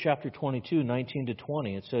Luke chapter 22, 19 to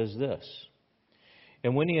 20, it says this.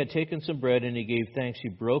 And when he had taken some bread and he gave thanks, he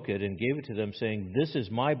broke it and gave it to them, saying, this is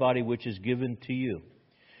my body which is given to you.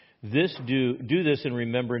 Do this in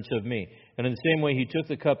remembrance of me. And in the same way he took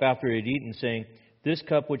the cup after he had eaten, saying, this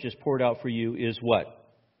cup which is poured out for you is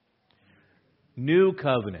what? New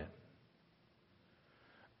covenant.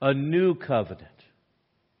 A new covenant.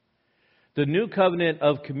 The new covenant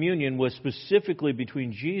of communion was specifically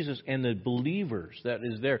between Jesus and the believers that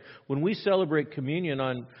is there. When we celebrate communion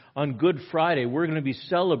on Good Friday, we're going to be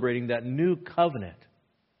celebrating that new covenant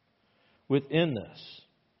within this.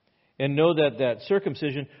 And know that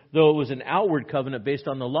circumcision, though it was an outward covenant based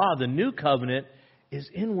on the law, the new covenant is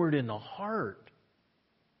inward in the heart.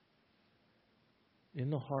 In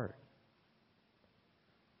the heart.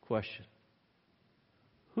 Question.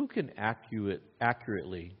 Who can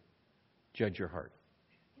accurately judge your heart?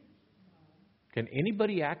 Can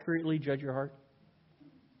anybody accurately judge your heart?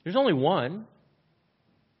 There's only one.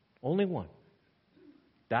 Only one.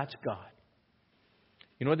 That's God.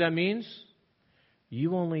 You know what that means?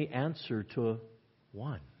 You only answer to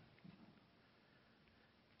one.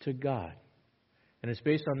 To God. And it's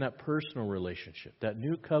based on that personal relationship, that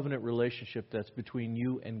new covenant relationship that's between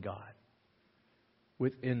you and God.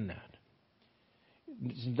 Within that.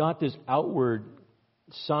 It's not this outward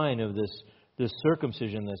sign of this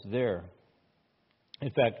circumcision that's there. In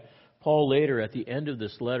fact, Paul later at the end of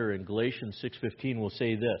this letter in Galatians 6:15 will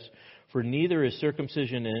say this, for neither is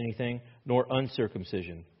circumcision anything nor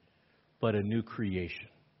uncircumcision, but a new creation.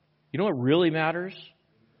 You know what really matters?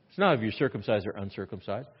 It's not if you're circumcised or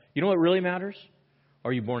uncircumcised. You know what really matters?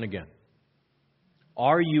 Are you born again?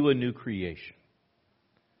 Are you a new creation?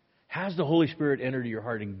 Has the Holy Spirit entered your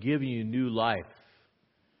heart and given you new life?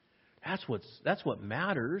 That's what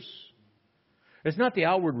matters. It's not the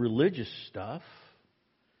outward religious stuff.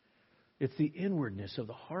 It's the inwardness of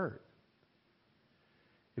the heart.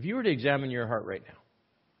 If you were to examine your heart right now,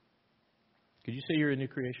 could you say you're a new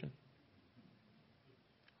creation?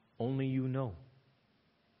 Only you know.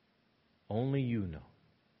 Only you know.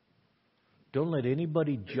 Don't let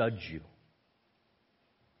anybody judge you.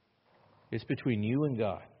 It's between you and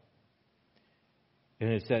God. And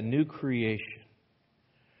it's that new creation.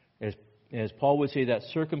 As Paul would say, that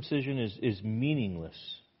circumcision is meaningless.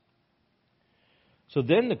 So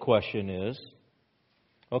then the question is,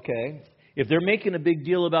 okay, if they're making a big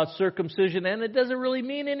deal about circumcision and it doesn't really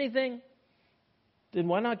mean anything, then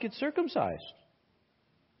why not get circumcised?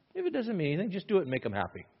 If it doesn't mean anything, just do it and make them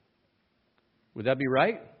happy. Would that be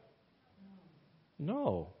right?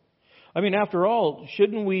 No. I mean, after all,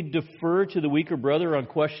 shouldn't we defer to the weaker brother on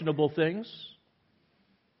questionable things?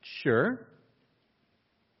 Sure.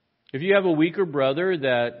 If you have a weaker brother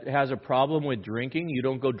that has a problem with drinking, you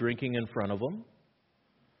don't go drinking in front of him.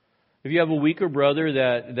 If you have a weaker brother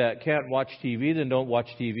that can't watch TV, then don't watch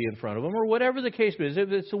TV in front of him, or whatever the case is. If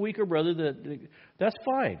it's a weaker brother, that's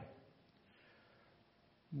fine.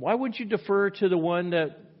 Why would you defer to the one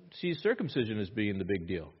that sees circumcision as being the big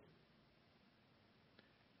deal?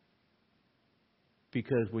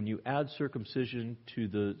 Because when you add circumcision to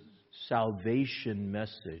the salvation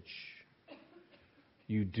message,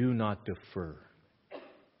 you do not defer.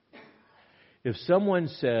 If someone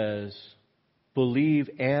says, believe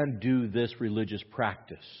and do this religious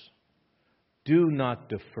practice, do not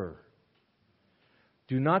defer.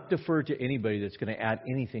 Do not defer to anybody that's going to add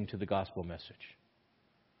anything to the gospel message.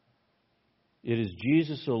 It is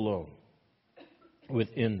Jesus alone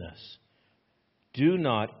within this. Do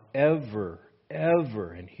not ever,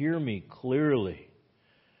 and hear me clearly,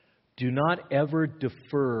 do not ever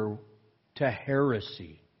defer to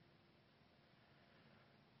heresy.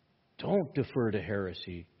 Don't defer to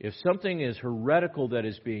heresy. If something is heretical that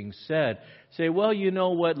is being said, say, well, you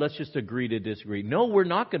know what, let's just agree to disagree. No, we're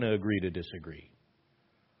not going to agree to disagree.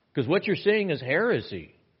 Because what you're saying is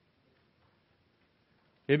heresy.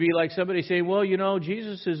 It'd be like somebody saying, well,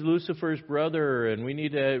 Jesus is Lucifer's brother, and we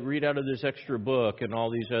need to read out of this extra book and all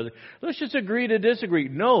these other. Let's just agree to disagree.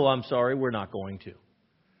 No, I'm sorry, we're not going to.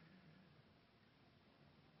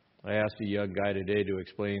 I asked a young guy today to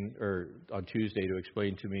explain, or on Tuesday to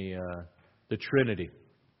explain to me the Trinity.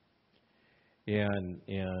 And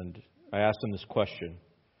I asked him this question.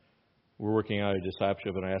 We're working out a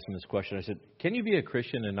discipleship, and I asked him this question. I said, can you be a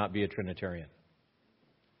Christian and not be a Trinitarian?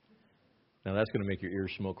 Now, that's going to make your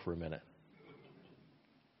ears smoke for a minute.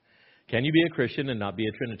 Can you be a Christian and not be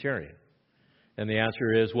a Trinitarian? And the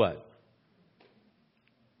answer is what?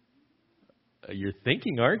 You're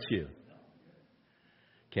thinking, aren't you?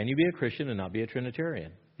 Can you be a Christian and not be a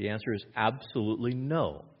Trinitarian? The answer is absolutely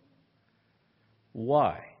no.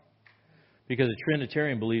 Why? Because a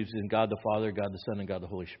Trinitarian believes in God the Father, God the Son, and God the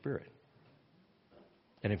Holy Spirit.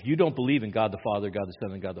 And if you don't believe in God the Father, God the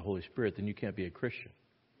Son, and God the Holy Spirit, then you can't be a Christian.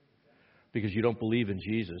 Because you don't believe in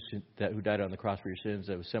Jesus, who died on the cross for your sins,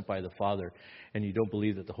 that was sent by the Father, and you don't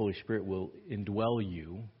believe that the Holy Spirit will indwell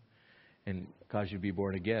you and cause you to be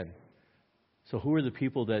born again. So who are the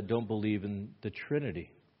people that don't believe in the Trinity?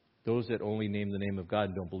 Those that only name the name of God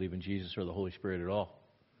and don't believe in Jesus or the Holy Spirit at all.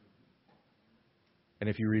 And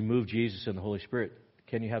if you remove Jesus and the Holy Spirit,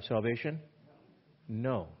 can you have salvation?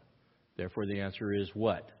 No. Therefore, the answer is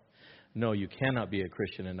what? No, you cannot be a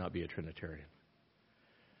Christian and not be a Trinitarian.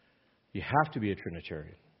 You have to be a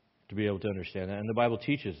Trinitarian to be able to understand that. And the Bible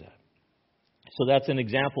teaches that. So that's an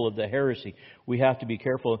example of the heresy. We have to be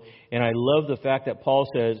careful. And I love the fact that Paul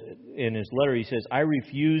says in his letter, he says, I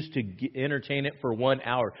refuse to entertain it for 1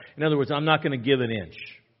 hour. In other words, I'm not going to give an inch.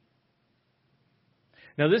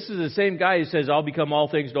 Now, this is the same guy who says, I'll become all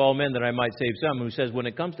things to all men that I might save some, who says, when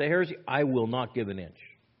it comes to heresy, I will not give an inch.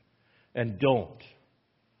 And don't.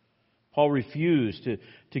 Paul refused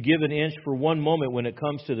to give an inch for one moment when it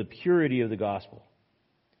comes to the purity of the gospel.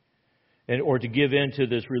 Or to give in to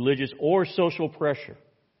this religious or social pressure.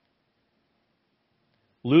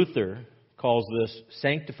 Luther calls this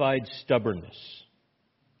sanctified stubbornness.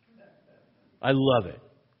 I love it.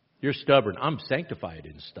 You're stubborn. I'm sanctified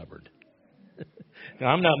and stubborn. Now,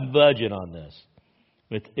 I'm not budging on this,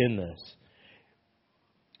 within this.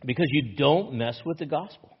 Because you don't mess with the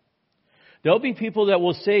gospel. There'll be people that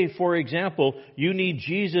will say, for example, you need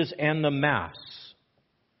Jesus and the Mass.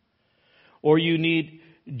 Or you need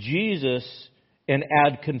Jesus and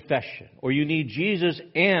add confession. Or you need Jesus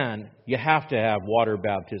and you have to have water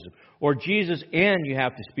baptism. Or Jesus and you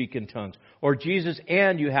have to speak in tongues. Or Jesus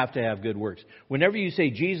and you have to have good works. Whenever you say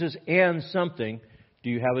Jesus and something, do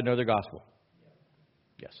you have another gospel?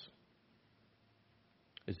 Yes.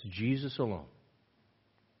 It's Jesus alone.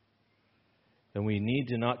 And we need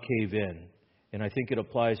to not cave in. And I think it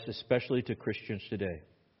applies especially to Christians today.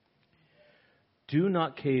 Do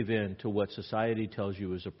not cave in to what society tells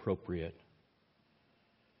you is appropriate.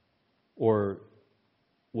 Or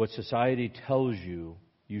what society tells you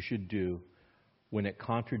you should do when it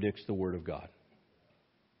contradicts the Word of God.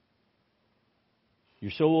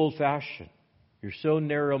 You're so old-fashioned. You're so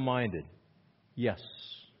narrow-minded. Yes,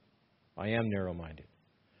 I am narrow-minded.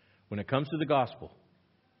 When it comes to the gospel,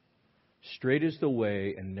 straight is the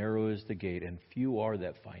way and narrow is the gate, and few are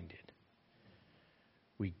that find it.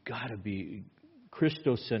 We got to be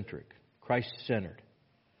Christocentric, Christ-centered,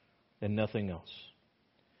 and nothing else.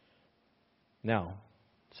 Now,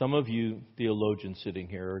 some of you theologians sitting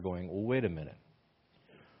here are going, well, wait a minute.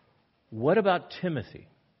 What about Timothy?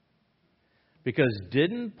 Because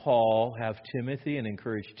didn't Paul have Timothy and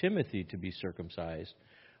encourage Timothy to be circumcised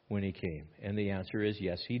when he came? And the answer is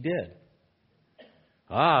yes, he did.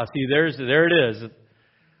 See, there it is.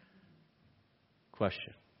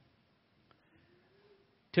 Question.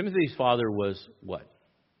 Timothy's father was what?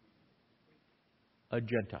 A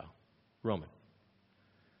Gentile, Roman.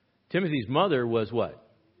 Timothy's mother was what?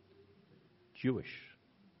 Jewish.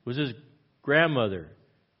 Was his grandmother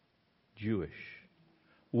Jewish?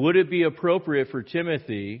 Would it be appropriate for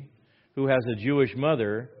Timothy, who has a Jewish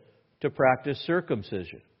mother, to practice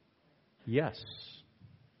circumcision? Yes,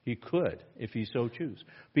 he could, if he so choose,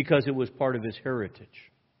 because it was part of his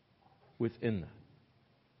heritage within that.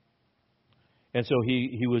 And so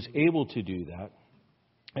he was able to do that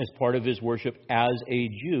as part of his worship as a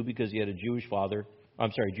Jew, because he had a Jewish mother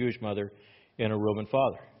and a Roman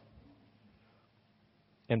father.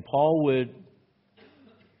 And Paul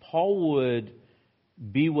would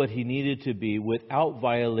be what he needed to be without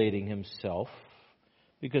violating himself,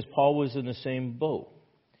 because Paul was in the same boat.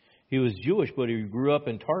 He was Jewish, but he grew up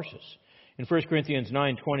in Tarsus. In 1 Corinthians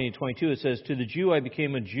 9:20 and 22, it says, "To the Jew I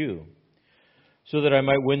became a Jew, so that I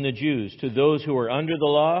might win the Jews. To those who are under the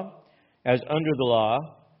law, as under the law,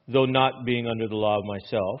 though not being under the law of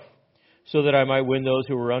myself, so that I might win those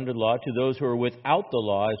who are under the law. To those who are without the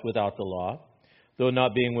law as without the law, though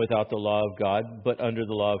not being without the law of God, but under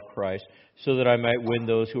the law of Christ, so that I might win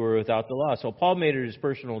those who are without the law. So Paul made it his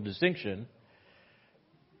personal distinction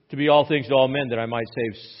to be all things to all men, that I might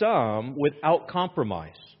save some without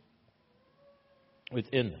compromise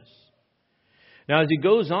within this. Now, as he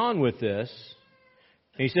goes on with this,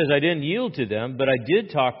 he says, I didn't yield to them, but I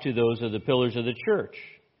did talk to those of the pillars of the church.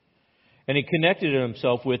 And he connected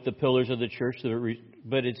himself with the pillars of the church.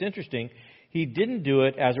 But it's interesting, he didn't do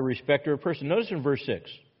it as a respecter of person. Notice in verse 6.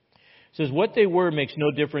 It says, what they were makes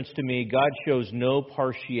no difference to me. God shows no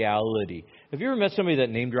partiality. Have you ever met somebody that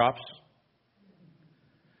name drops?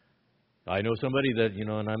 I know somebody that,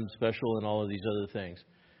 and I'm special and all of these other things.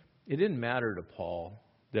 It didn't matter to Paul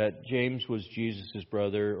that James was Jesus'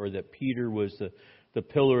 brother, or that Peter was the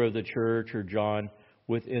pillar of the church, or John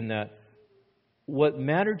within that. What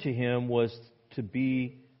mattered to him was to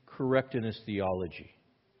be correct in his theology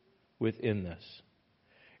within this,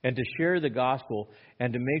 and to share the gospel,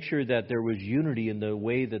 and to make sure that there was unity in the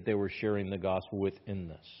way that they were sharing the gospel within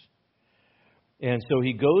this. And so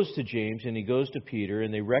he goes to James and he goes to Peter,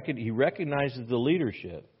 and he recognizes the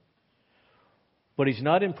leadership, but he's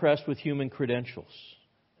not impressed with human credentials.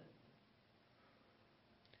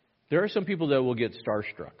 There are some people that will get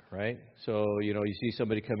starstruck, right? So, you see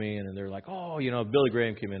somebody coming in and they're like, oh, Billy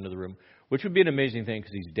Graham came into the room, which would be an amazing thing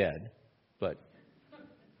because he's dead. But,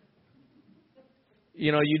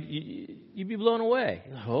 you'd be blown away.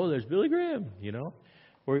 Oh, there's Billy Graham,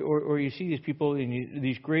 Or you see these people,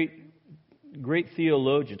 these great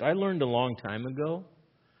theologians. I learned a long time ago,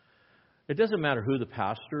 it doesn't matter who the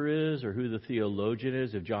pastor is or who the theologian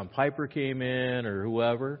is, if John Piper came in or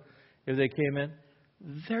whoever, if they came in,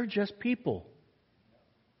 they're just people.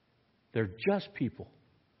 They're just people.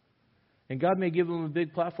 And God may give them a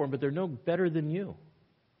big platform, but they're no better than you.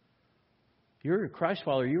 You're a Christ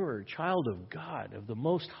follower. You are a child of God, of the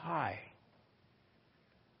Most High.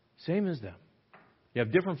 Same as them. You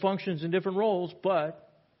have different functions and different roles, but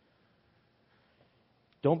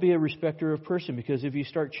don't be a respecter of person, because if you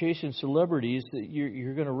start chasing celebrities,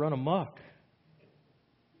 you're going to run amok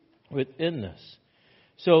within this.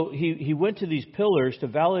 So he went to these pillars to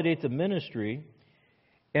validate the ministry,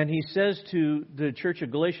 and he says to the church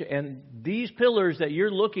of Galatia, and these pillars that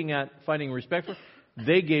you're looking at finding respect for,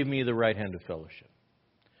 they gave me the right hand of fellowship.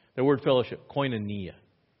 The word fellowship, koinonia.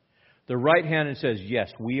 The right hand, it says,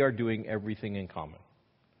 yes, we are doing everything in common.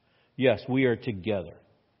 Yes, we are together.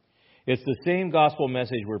 It's the same gospel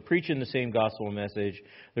message. We're preaching the same gospel message.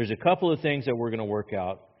 There's a couple of things that we're going to work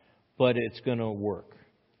out, but it's going to work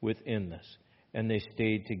within this. And they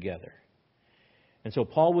stayed together. And so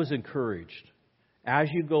Paul was encouraged, as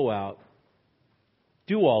you go out,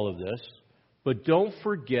 do all of this, but don't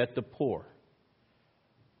forget the poor.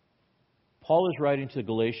 Paul is writing to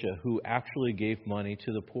Galatia, who actually gave money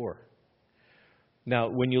to the poor. Now,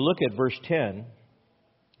 when you look at verse 10,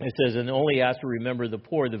 it says, and only ask to remember the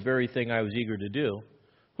poor, the very thing I was eager to do.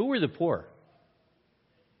 Who were the poor?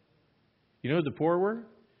 You know who the poor were?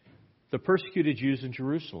 The persecuted Jews in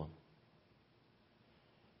Jerusalem.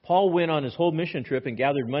 Paul went on his whole mission trip and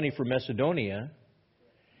gathered money from Macedonia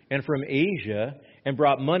and from Asia and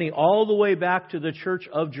brought money all the way back to the church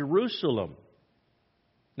of Jerusalem.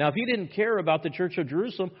 Now, if he didn't care about the church of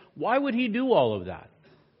Jerusalem, why would he do all of that?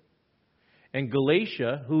 And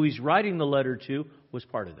Galatia, who he's writing the letter to, was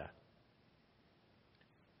part of that.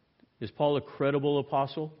 Is Paul a credible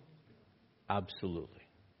apostle? Absolutely.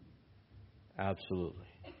 Absolutely.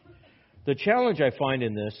 The challenge I find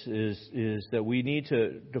in this is that we need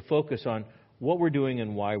to focus on what we're doing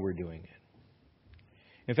and why we're doing it.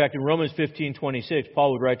 In fact, in Romans 15:26,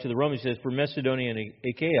 Paul would write to the Romans, he says, for Macedonia and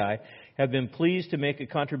Achaia have been pleased to make a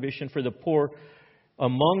contribution for the poor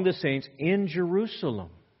among the saints in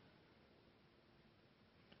Jerusalem.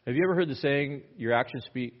 Have you ever heard the saying, your actions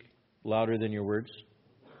speak louder than your words?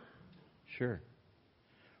 Sure.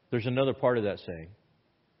 There's another part of that saying.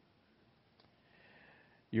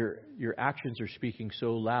 Your actions are speaking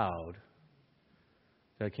so loud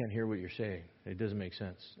that I can't hear what you're saying. It doesn't make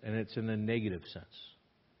sense. And it's in a negative sense.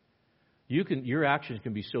 Your actions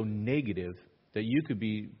can be so negative that you could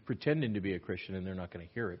be pretending to be a Christian and they're not going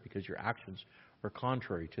to hear it because your actions are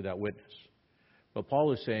contrary to that witness. But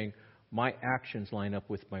Paul is saying, my actions line up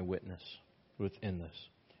with my witness within this.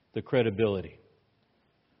 The credibility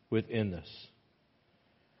within this.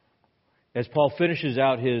 As Paul finishes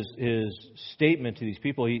out his statement to these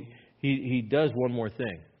people, he does one more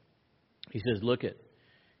thing. He says,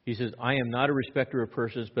 he says, I am not a respecter of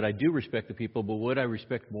persons, but I do respect the people. But what I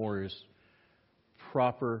respect more is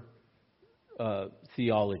proper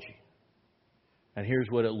theology. And here's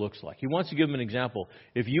what it looks like. He wants to give them an example.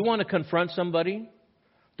 If you want to confront somebody,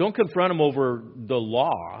 don't confront them over the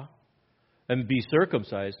law and be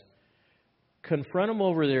circumcised. Confront them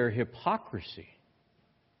over their hypocrisy.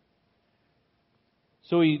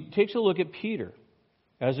 So he takes a look at Peter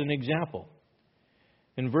as an example.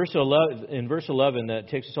 In verse 11, that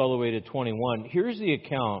takes us all the way to 21, here's the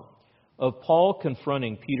account of Paul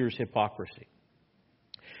confronting Peter's hypocrisy.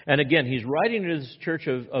 And again, he's writing to this church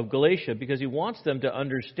of Galatia because he wants them to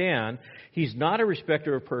understand he's not a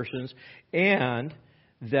respecter of persons and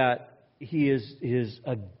that he is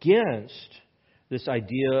against this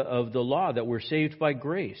idea of the law, that we're saved by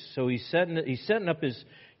grace. So he's setting up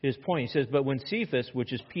his point. He says, but when Cephas,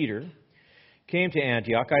 which is Peter, came to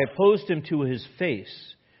Antioch, I opposed him to his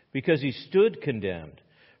face because he stood condemned.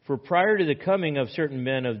 For prior to the coming of certain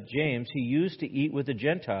men of James, he used to eat with the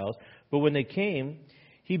Gentiles. But when they came,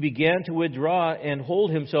 he began to withdraw and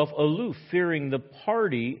hold himself aloof, fearing the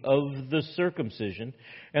party of the circumcision.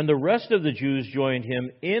 And the rest of the Jews joined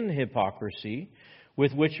him in hypocrisy,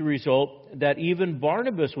 with which result that even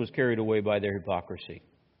Barnabas was carried away by their hypocrisy.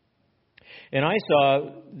 And I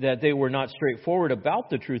saw that they were not straightforward about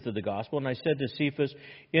the truth of the gospel. And I said to Cephas,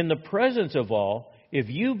 in the presence of all, if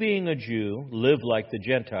you being a Jew live like the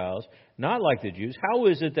Gentiles, not like the Jews, how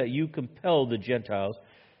is it that you compel the Gentiles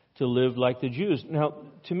to live like the Jews? Now,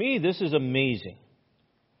 to me, this is amazing.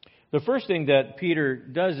 The first thing that Peter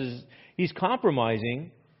does is he's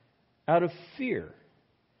compromising out of fear.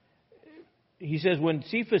 He says, when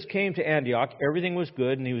Cephas came to Antioch, everything was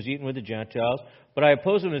good and he was eating with the Gentiles, but I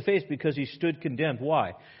opposed him in the face because he stood condemned.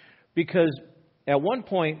 Why? Because at one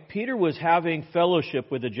point, Peter was having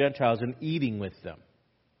fellowship with the Gentiles and eating with them.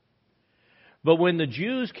 But when the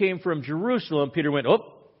Jews came from Jerusalem, Peter went,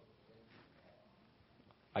 oh,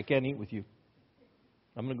 I can't eat with you.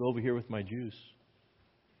 I'm going to go over here with my Jews.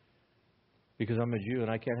 Because I'm a Jew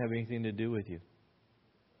and I can't have anything to do with you.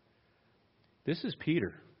 This is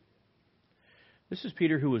Peter. This is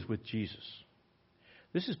Peter who was with Jesus.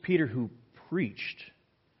 This is Peter who preached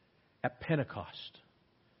at Pentecost.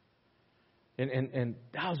 And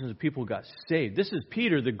thousands of people got saved. This is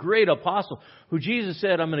Peter, the great apostle, who Jesus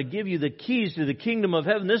said, I'm going to give you the keys to the kingdom of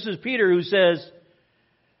heaven. This is Peter who says,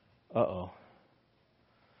 uh-oh.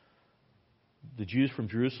 The Jews from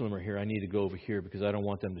Jerusalem are here. I need to go over here because I don't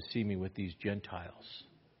want them to see me with these Gentiles.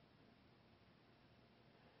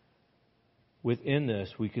 Within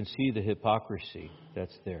this, we can see the hypocrisy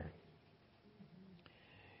that's there.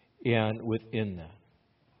 And within that,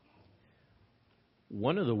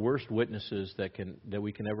 one of the worst witnesses that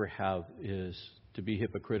we can ever have is to be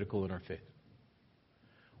hypocritical in our faith,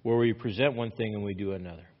 where we present one thing and we do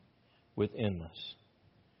another within this.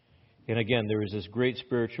 And again, there is this great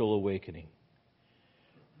spiritual awakening.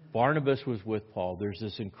 Barnabas was with Paul. There's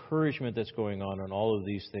this encouragement that's going on all of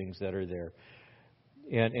these things that are there.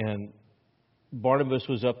 And Barnabas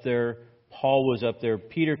was up there. Paul was up there.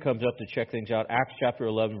 Peter comes up to check things out. Acts chapter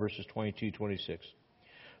 11, verses 22, 26.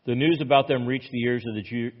 The news about them reached the ears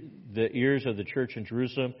of the church in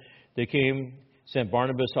Jerusalem. They came, sent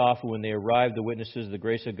Barnabas off, and when they arrived, the witnesses of the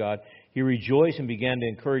grace of God, he rejoiced and began to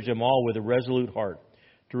encourage them all with a resolute heart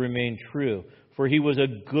to remain true. For he was a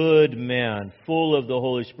good man, full of the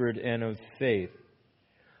Holy Spirit and of faith.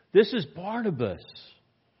 This is Barnabas,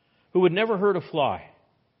 who had never hurt a fly.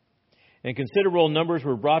 And considerable numbers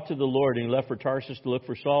were brought to the Lord, and he left for Tarsus to look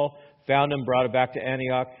for Saul, found him, brought him back to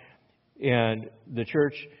Antioch, and the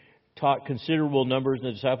church taught considerable numbers, and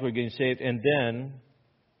the disciples were getting saved. And then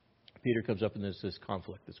Peter comes up, and there's this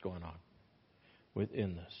conflict that's going on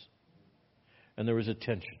within this. And there was a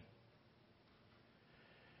tension.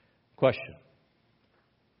 Question.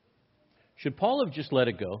 Should Paul have just let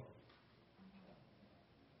it go?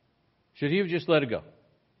 Should he have just let it go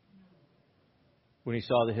when he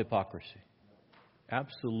saw the hypocrisy?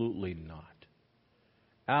 Absolutely not.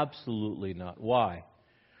 Absolutely not. Why?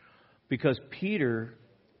 Because Peter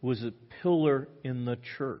was a pillar in the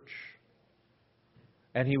church.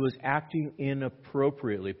 And he was acting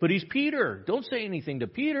inappropriately. But he's Peter. Don't say anything to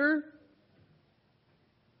Peter.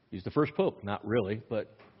 He's the first pope. Not really,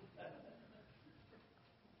 but...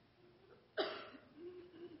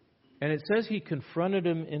 And it says he confronted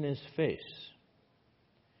him in his face.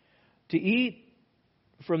 To eat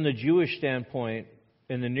from the Jewish standpoint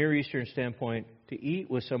and the Near Eastern standpoint, to eat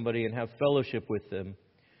with somebody and have fellowship with them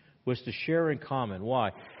was to share in common. Why?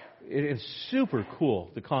 It is super cool,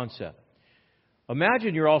 the concept.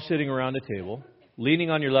 Imagine you're all sitting around a table, leaning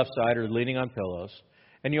on your left side or leaning on pillows,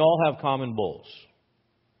 and you all have common bowls.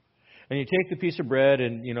 And you take the piece of bread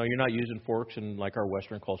and, you're not using forks and like our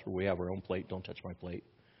Western culture, we have our own plate. Don't touch my plate.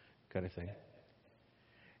 kind of thing.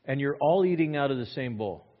 And you're all eating out of the same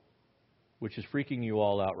bowl, which is freaking you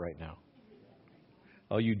all out right now.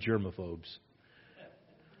 All you germaphobes.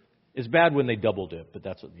 It's bad when they double dip, but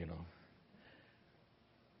that's what,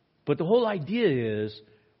 But the whole idea is,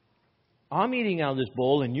 I'm eating out of this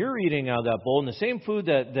bowl, and you're eating out of that bowl, and the same food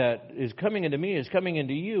that is coming into me is coming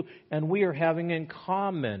into you, and we are having in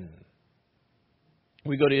common.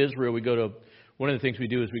 We go to Israel, one of the things we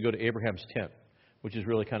do is we go to Abraham's tent, which is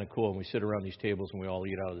really kind of cool, and we sit around these tables, and we all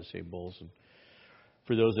eat out of the same bowls. And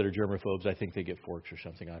for those that are germaphobes, I think they get forks or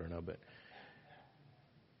something, I don't know,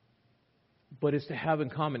 but it's to have in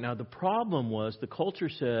common. Now, the problem was the culture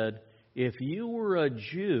said, if you were a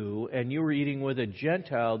Jew and you were eating with a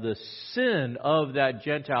Gentile, the sin of that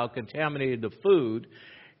Gentile contaminated the food,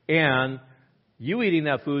 and you eating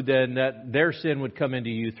that food, then their sin would come into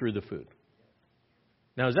you through the food.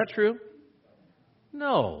 Now, is that true?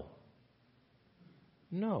 No.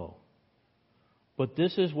 But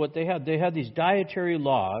this is what they had. They had these dietary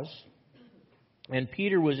laws, and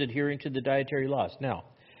Peter was adhering to the dietary laws. Now,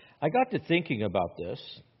 I got to thinking about this.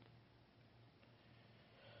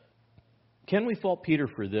 Can we fault Peter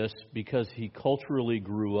for this because he culturally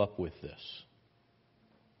grew up with this?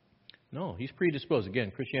 No, he's predisposed.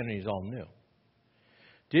 Again, Christianity is all new.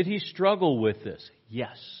 Did he struggle with this?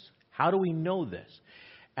 Yes. How do we know this?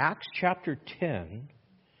 Acts chapter 10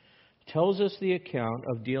 tells us the account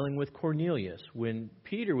of dealing with Cornelius when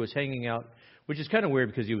Peter was hanging out, which is kind of weird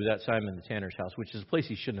because he was at Simon the Tanner's house, which is a place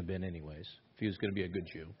he shouldn't have been anyways, if he was going to be a good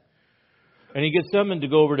Jew. And he gets summoned to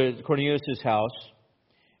go over to Cornelius' house.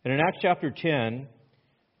 And in Acts chapter 10,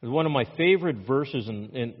 is one of my favorite verses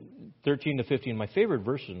in 13 to 15, my favorite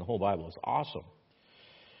verses in the whole Bible. It's awesome.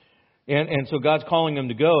 And so God's calling him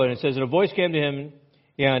to go, and it says, and a voice came to him,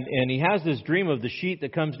 and he has this dream of the sheet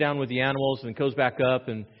that comes down with the animals and goes back up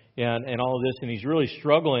and all of this, and he's really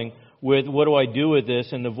struggling with, what do I do with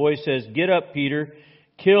this? And the voice says, get up, Peter,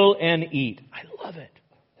 kill and eat. I love it.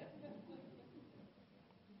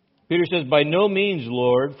 Peter says, by no means,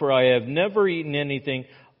 Lord, for I have never eaten anything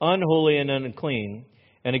unholy and unclean.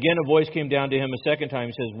 And again a voice came down to him a second time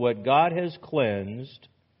and says, what God has cleansed,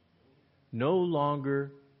 no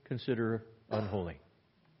longer consider unholy.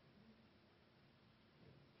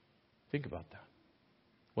 Think about that.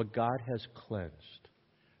 What God has cleansed,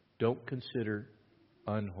 don't consider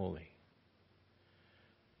unholy.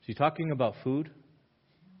 Is he talking about food?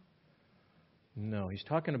 No, he's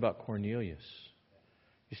talking about Cornelius.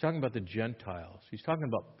 He's talking about the Gentiles. He's talking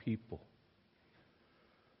about people.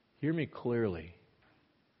 Hear me clearly.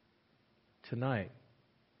 Tonight,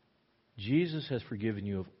 Jesus has forgiven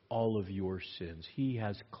you of all of your sins. He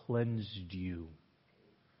has cleansed you.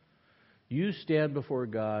 You stand before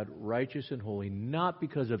God righteous and holy, not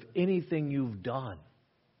because of anything you've done,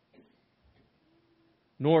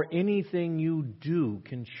 nor anything you do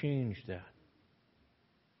can change that.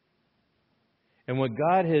 And what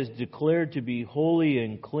God has declared to be holy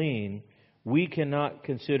and clean, we cannot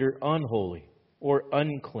consider unholy or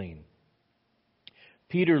unclean.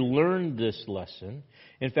 Peter learned this lesson.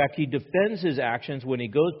 In fact, he defends his actions when he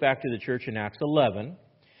goes back to the church in Acts 11.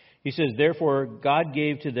 He says, therefore, God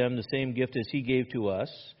gave to them the same gift as he gave to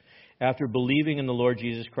us after believing in the Lord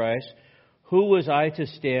Jesus Christ. Who was I to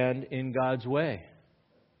stand in God's way?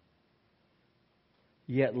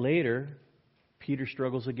 Yet later, Peter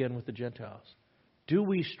struggles again with the Gentiles. Do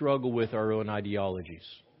we struggle with our own ideologies?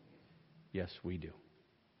 Yes, we do.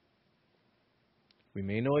 We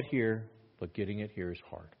may know it here, but getting it here is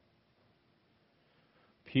hard.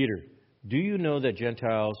 Peter, do you know that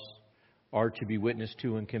Gentiles are to be witnessed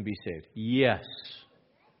to and can be saved? Yes.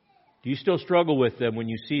 Do you still struggle with them when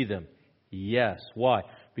you see them? Yes. Why?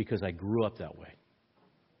 Because I grew up that way.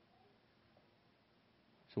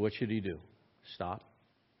 So what should he do? Stop?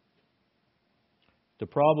 The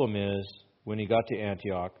problem is, when he got to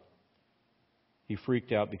Antioch, he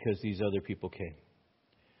freaked out because these other people came.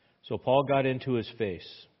 So Paul got into his face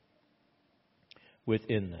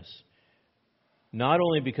within this. Not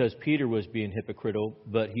only because Peter was being hypocritical,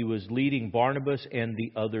 but he was leading Barnabas and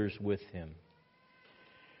the others with him.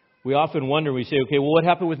 We often wonder, we say, okay, well, what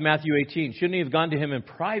happened with Matthew 18? Shouldn't he have gone to him in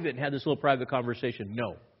private and had this little private conversation?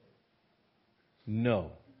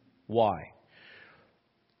 No. Why?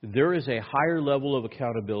 There is a higher level of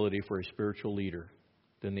accountability for a spiritual leader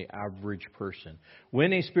than the average person.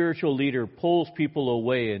 When a spiritual leader pulls people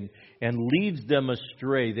away and leads them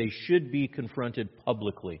astray, they should be confronted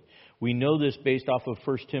publicly. We know this based off of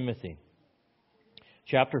 1 Timothy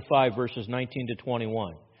chapter 5, verses 19 to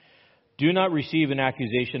 21. Do not receive an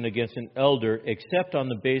accusation against an elder except on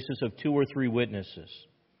the basis of 2 or 3 witnesses.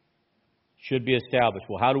 Should be established.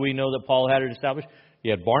 Well, how do we know that Paul had it established? He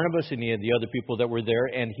had Barnabas and he had the other people that were there,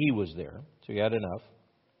 and he was there. So he had enough.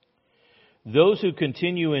 Those who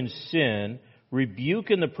continue in sin rebuke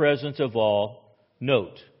in the presence of all,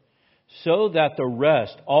 note, so that the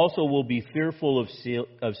rest also will be fearful of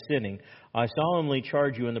sinning. I solemnly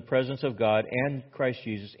charge you in the presence of God and Christ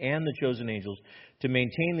Jesus and the chosen angels to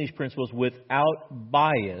maintain these principles without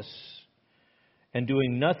bias and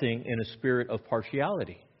doing nothing in a spirit of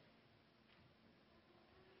partiality.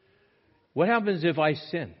 What happens if I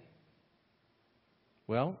sin?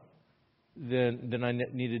 Well, then I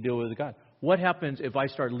need to deal with God. What happens if I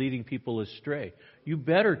start leading people astray? You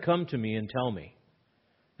better come to me and tell me.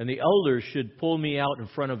 And the elders should pull me out in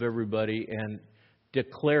front of everybody and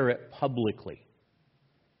declare it publicly.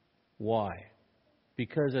 Why?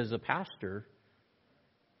 Because as a pastor,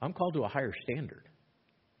 I'm called to a higher standard.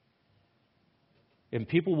 And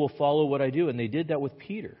people will follow what I do. And they did that with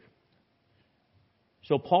Peter.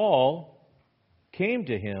 So Paul came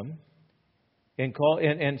to him and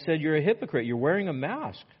said, you're a hypocrite. You're wearing a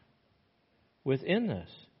mask within this.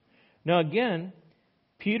 Now again,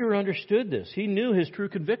 Peter understood this. He knew his true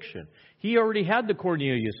conviction. He already had the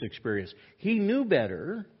Cornelius experience. He knew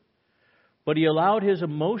better, but he allowed his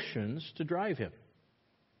emotions to drive him.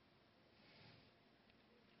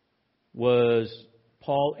 Was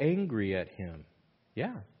Paul angry at him?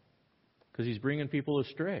 Yeah, because he's bringing people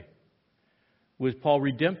astray. Was Paul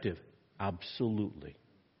redemptive? Absolutely.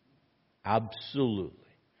 Absolutely.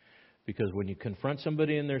 Because when you confront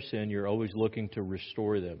somebody in their sin, you're always looking to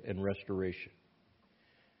restore them in restoration.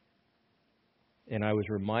 And I was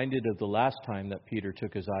reminded of the last time that Peter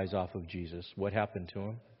took his eyes off of Jesus. What happened to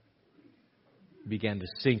him? He began to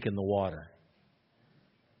sink in the water.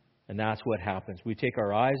 And that's what happens. We take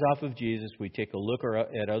our eyes off of Jesus, we take a look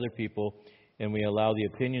at other people, and we allow the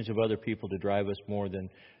opinions of other people to drive us more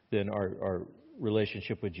than our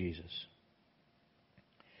relationship with Jesus.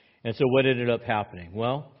 And so what ended up happening?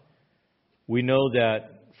 Well, we know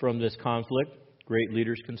that from this conflict, great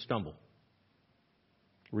leaders can stumble.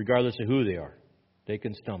 Regardless of who they are, they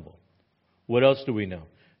can stumble. What else do we know?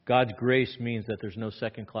 God's grace means that there's no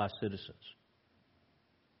second-class citizens.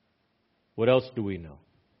 What else do we know?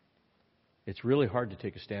 It's really hard to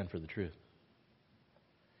take a stand for the truth.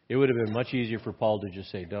 It would have been much easier for Paul to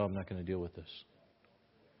just say, no, I'm not going to deal with this.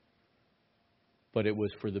 But it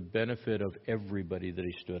was for the benefit of everybody that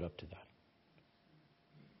he stood up to that.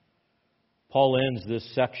 Paul ends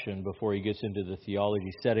this section before he gets into the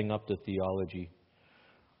theology, setting up the theology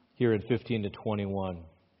here in 15 to 21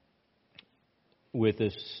 with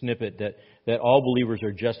this snippet that all believers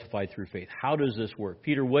are justified through faith. How does this work?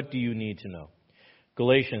 Peter, what do you need to know?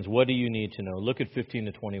 Galatians, what do you need to know? Look at 15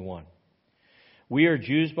 to 21. We are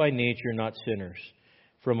Jews by nature, not sinners,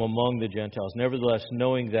 from among the Gentiles. Nevertheless,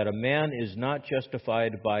 knowing that a man is not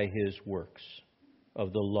justified by his works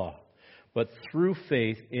of the law, but through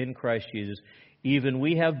faith in Christ Jesus, even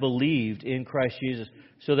we have believed in Christ Jesus,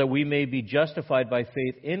 so that we may be justified by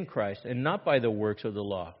faith in Christ, and not by the works of the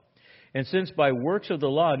law. And since by works of the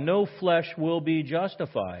law no flesh will be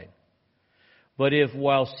justified, but if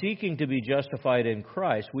while seeking to be justified in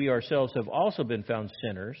Christ, we ourselves have also been found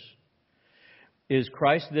sinners, is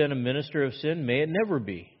Christ then a minister of sin? May it never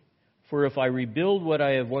be. For if I rebuild what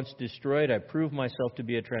I have once destroyed, I prove myself to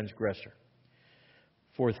be a transgressor.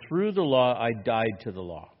 For through the law I died to the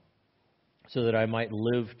law, so that I might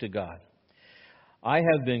live to God. I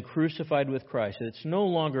have been crucified with Christ. It's no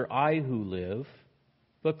longer I who live,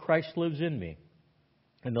 but Christ lives in me.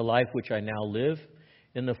 And the life which I now live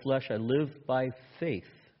in the flesh, I live by faith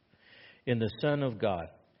in the Son of God,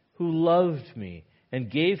 who loved me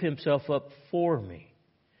and gave himself up for me.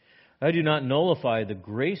 I do not nullify the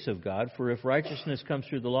grace of God, for if righteousness comes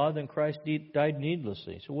through the law, then Christ died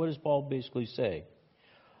needlessly. So what does Paul basically say?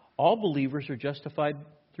 All believers are justified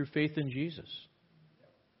through faith in Jesus.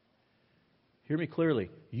 Hear me clearly.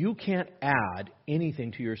 You can't add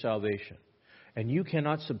anything to your salvation. And you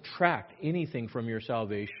cannot subtract anything from your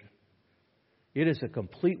salvation. It is a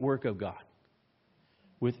complete work of God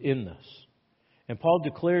within this. And Paul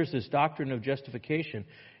declares this doctrine of justification,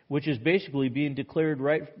 which is basically being declared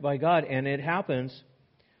right by God. And it happens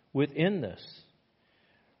within this.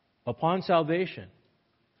 Upon salvation.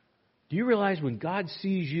 Do you realize when God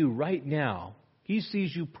sees you right now, He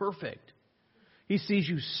sees you perfect. He sees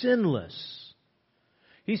you sinless.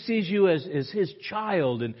 He sees you as His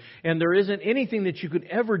child. And there isn't anything that you could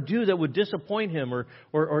ever do that would disappoint Him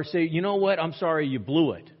or say, you know what, I'm sorry, you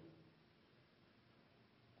blew it.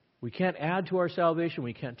 We can't add to our salvation.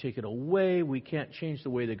 We can't take it away. We can't change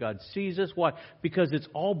the way that God sees us. Why? Because it's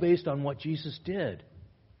all based on what Jesus did.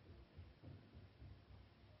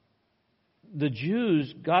 the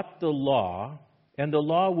Jews got the law, and the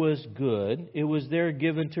law was good. It was there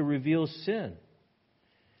given to reveal sin.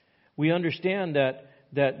 We understand that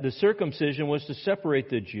the circumcision was to separate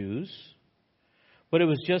the Jews, but it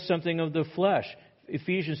was just something of the flesh.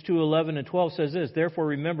 Ephesians 2:11 and 12 says this, "Therefore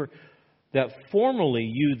remember that formerly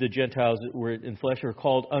you, the Gentiles that were in flesh, are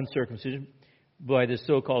called uncircumcision by this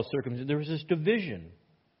so-called circumcision." There was this division,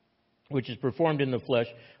 which is performed in the flesh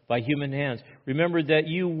by human hands. Remember that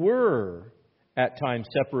you were at times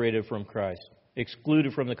separated from Christ,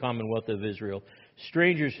 excluded from the commonwealth of Israel,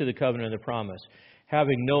 strangers to the covenant of the promise,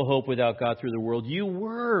 having no hope without God through the world. You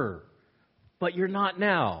were, but you're not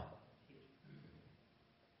now.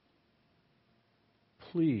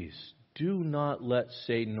 Please do not let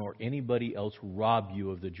Satan or anybody else rob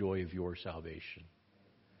you of the joy of your salvation.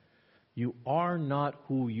 You are not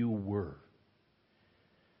who you were.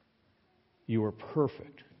 You are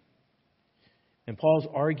perfect. And Paul's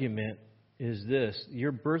argument is this: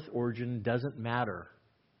 your birth origin doesn't matter.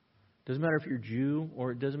 It doesn't matter if you're Jew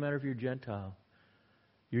or it doesn't matter if you're Gentile.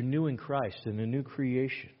 You're new in Christ and a new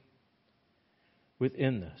creation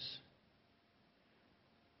within this.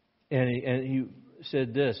 And he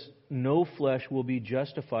said this: no flesh will be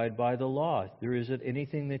justified by the law. There isn't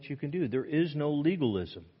anything that you can do. There is no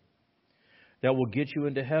legalism that will get you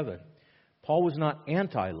into heaven. Paul was not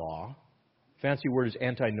anti-law. Fancy word is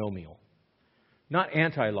antinomial. Not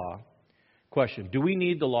anti-law. Question: do we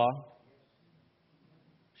need the law?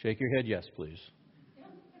 Shake your head yes, please.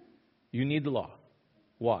 You need the law.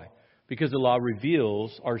 Why? Because the law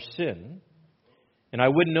reveals our sin. And I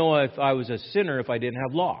wouldn't know if I was a sinner if I didn't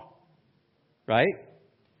have law. Right?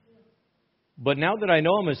 But now that I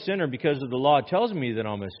know I'm a sinner because of the law tells me that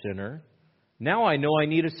I'm a sinner, now I know I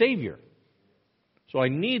need a Savior. So I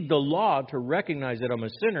need the law to recognize that I'm a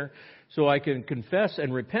sinner so I can confess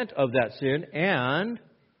and repent of that sin and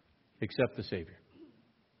accept the Savior.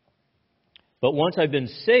 But once I've been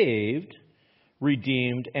saved,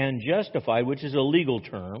 redeemed, and justified, which is a legal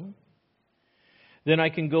term, then I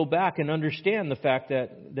can go back and understand the fact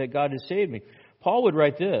that God has saved me. Paul would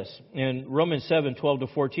write this in Romans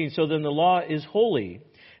 7:12-14. So then the law is holy,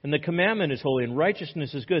 and the commandment is holy, and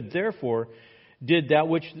righteousness is good. Therefore, did that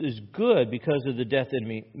which is good because of the death in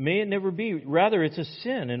me. May it never be. Rather, it's a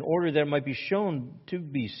sin, in order that it might be shown to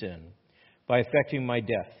be sin by effecting my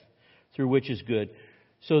death, through which is good,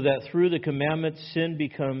 so that through the commandment sin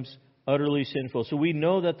becomes utterly sinful. So we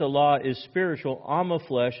know that the law is spiritual, I'm of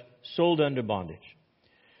flesh, sold under bondage.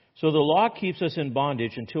 So the law keeps us in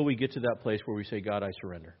bondage until we get to that place where we say, God, I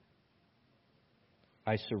surrender.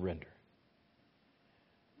 I surrender.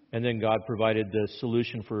 And then God provided the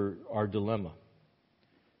solution for our dilemma.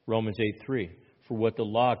 Romans 8:3. For what the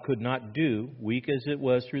law could not do, weak as it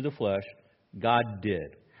was through the flesh, God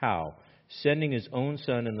did. How? Sending His own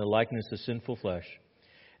Son in the likeness of sinful flesh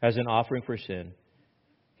as an offering for sin,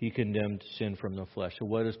 He condemned sin from the flesh. So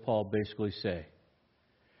what does Paul basically say?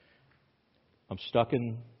 I'm stuck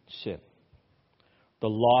in sin. The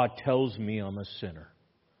law tells me I'm a sinner.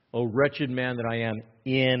 O wretched man that I am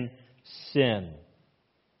in sin.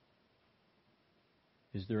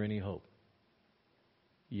 Is there any hope?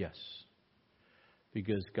 Yes.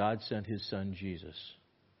 Because God sent His Son Jesus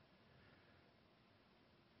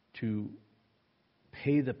to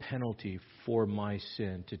pay the penalty for my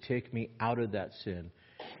sin, to take me out of that sin,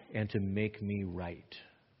 and to make me right.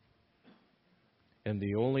 And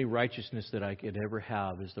the only righteousness that I could ever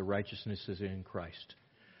have is the righteousness that is in Christ.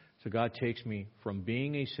 So God takes me from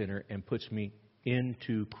being a sinner and puts me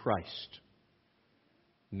into Christ.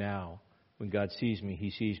 Now, when God sees me,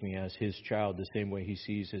 He sees me as His child the same way He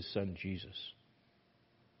sees His Son Jesus.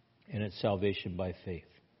 And it's salvation by faith.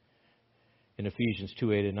 In Ephesians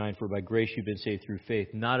 2:8-9, for by grace you've been saved through faith,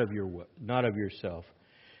 not of yourself.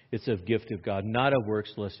 It's a gift of God, not of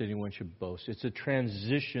works, lest anyone should boast. It's a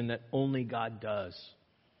transition that only God does.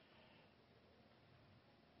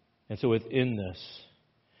 And so within this,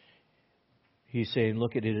 He's saying,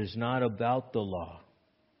 look, it is not about the law.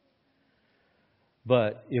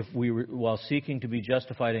 But if while seeking to be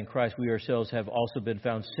justified in Christ, we ourselves have also been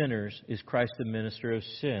found sinners, is Christ the minister of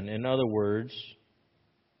sin? In other words,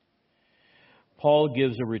 Paul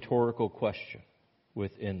gives a rhetorical question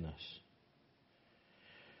within this.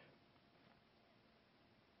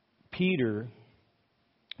 Peter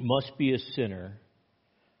must be a sinner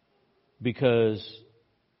because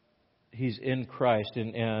he's in Christ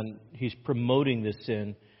and he's promoting this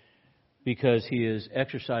sin because he is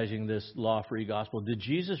exercising this law-free gospel. Did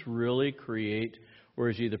Jesus really create, or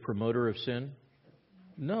is He the promoter of sin?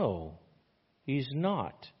 No, He's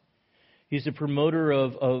not. He's the promoter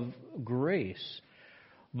of grace.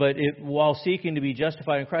 While seeking to be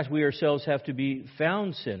justified in Christ, we ourselves have to be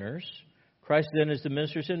found sinners. Christ then is the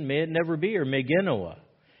minister of sin. May it never be, or meganoa.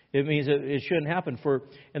 It means that it shouldn't happen.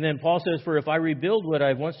 And then Paul says, for if I rebuild what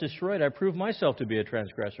I've once destroyed, I prove myself to be a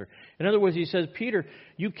transgressor. In other words, he says, Peter,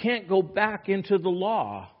 you can't go back into the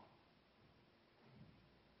law.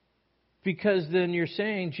 Because then you're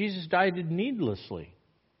saying Jesus died needlessly.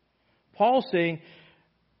 Paul's saying,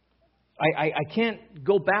 I can't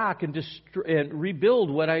go back and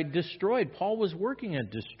rebuild what I destroyed. Paul was working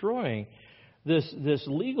at destroying this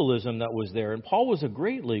legalism that was there. And Paul was a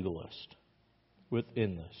great legalist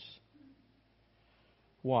within this.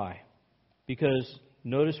 Why? Because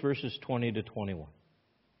notice verses 20 to 21.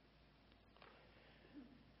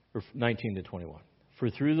 Or 19 to 21.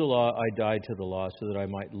 For through the law I died to the law so that I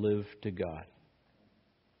might live to God.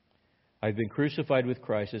 I've been crucified with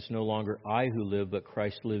Christ. It's no longer I who live, but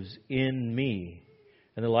Christ lives in me.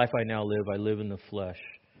 And the life I now live, I live in the flesh.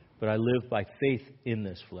 But I live by faith in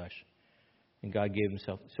this flesh. And God gave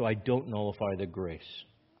Himself. So I don't nullify the grace.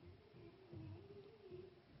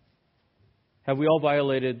 Have we all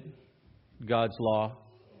violated God's law?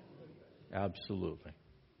 Absolutely.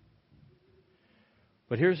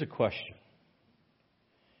 But here's a question.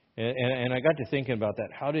 And I got to thinking about that.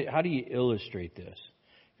 How do you illustrate this?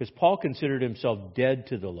 Because Paul considered himself dead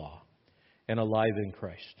to the law and alive in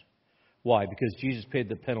Christ. Why? Because Jesus paid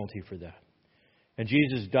the penalty for that. And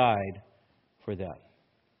Jesus died for that.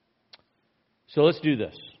 So let's do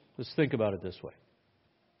this. Let's think about it this way.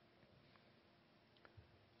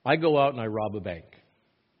 I go out and I rob a bank.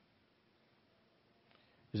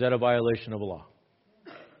 Is that a violation of a law?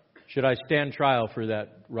 Should I stand trial for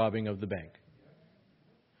that robbing of the bank?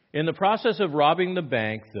 In the process of robbing the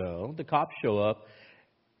bank, though, the cops show up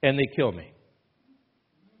and they kill me.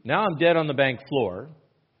 Now I'm dead on the bank floor.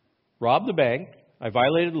 Robbed the bank. I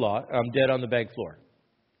violated the law. I'm dead on the bank floor.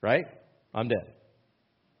 Right? I'm dead.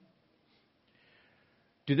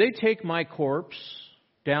 Do they take my corpse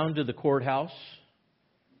down to the courthouse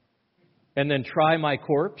and then try my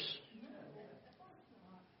corpse?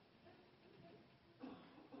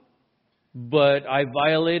 But I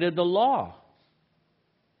violated the law.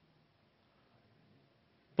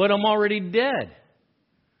 But I'm already dead.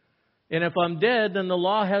 And if I'm dead, then the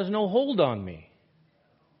law has no hold on me.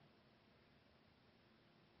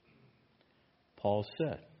 Paul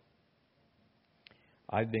said,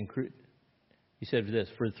 he said this,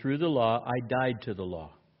 for through the law I died to the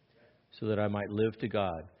law, so that I might live to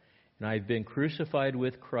God. And I've been crucified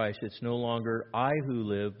with Christ. It's no longer I who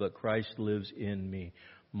live, but Christ lives in me.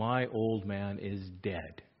 My old man is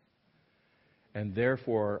dead. And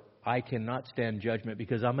therefore, I cannot stand judgment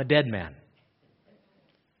because I'm a dead man.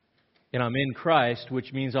 And I'm in Christ,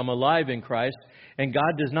 which means I'm alive in Christ. And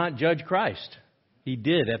God does not judge Christ. He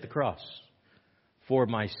did at the cross for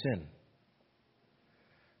my sin.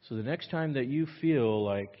 So the next time that you feel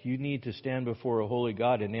like you need to stand before a holy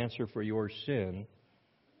God and answer for your sin,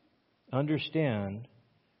 understand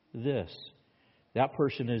this. That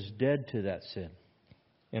person is dead to that sin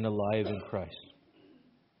and alive in Christ.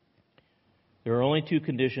 There are only two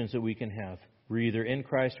conditions that we can have. We're either in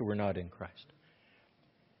Christ or we're not in Christ.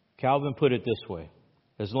 Calvin put it this way.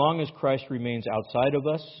 As long as Christ remains outside of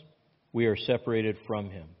us, we are separated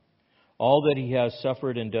from Him. All that He has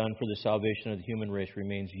suffered and done for the salvation of the human race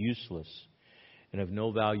remains useless and of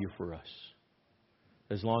no value for us,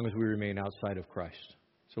 as long as we remain outside of Christ.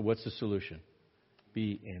 So what's the solution?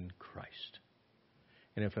 Be in Christ.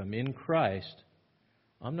 And if I'm in Christ,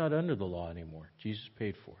 I'm not under the law anymore. Jesus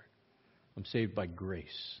paid for it. I'm saved by grace.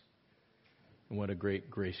 And what a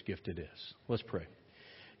great grace gift it is. Let's pray.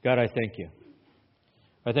 God, I thank You.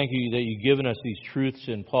 I thank You that You've given us these truths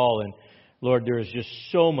in Paul. And Lord, there is just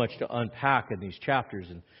so much to unpack in these chapters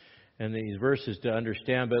and these verses to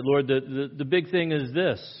understand. But Lord, the big thing is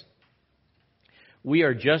this. We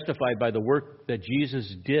are justified by the work that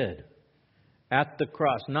Jesus did at the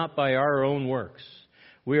cross, not by our own works.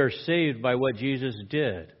 We are saved by what Jesus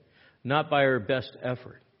did, not by our best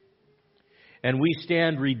effort. And we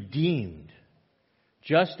stand redeemed,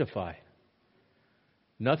 justified,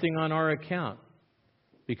 nothing on our account,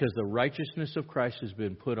 because the righteousness of Christ has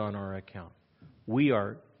been put on our account. We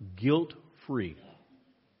are guilt-free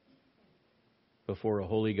before a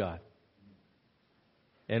holy God.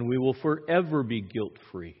 And we will forever be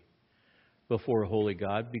guilt-free before a holy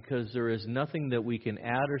God, because there is nothing that we can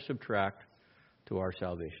add or subtract to our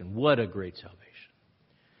salvation. What a great salvation.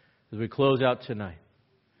 As we close out tonight,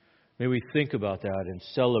 may we think about that and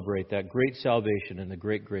celebrate that great salvation and the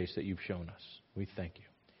great grace that You've shown us. We thank You.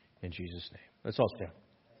 In Jesus' name. Let's all stand.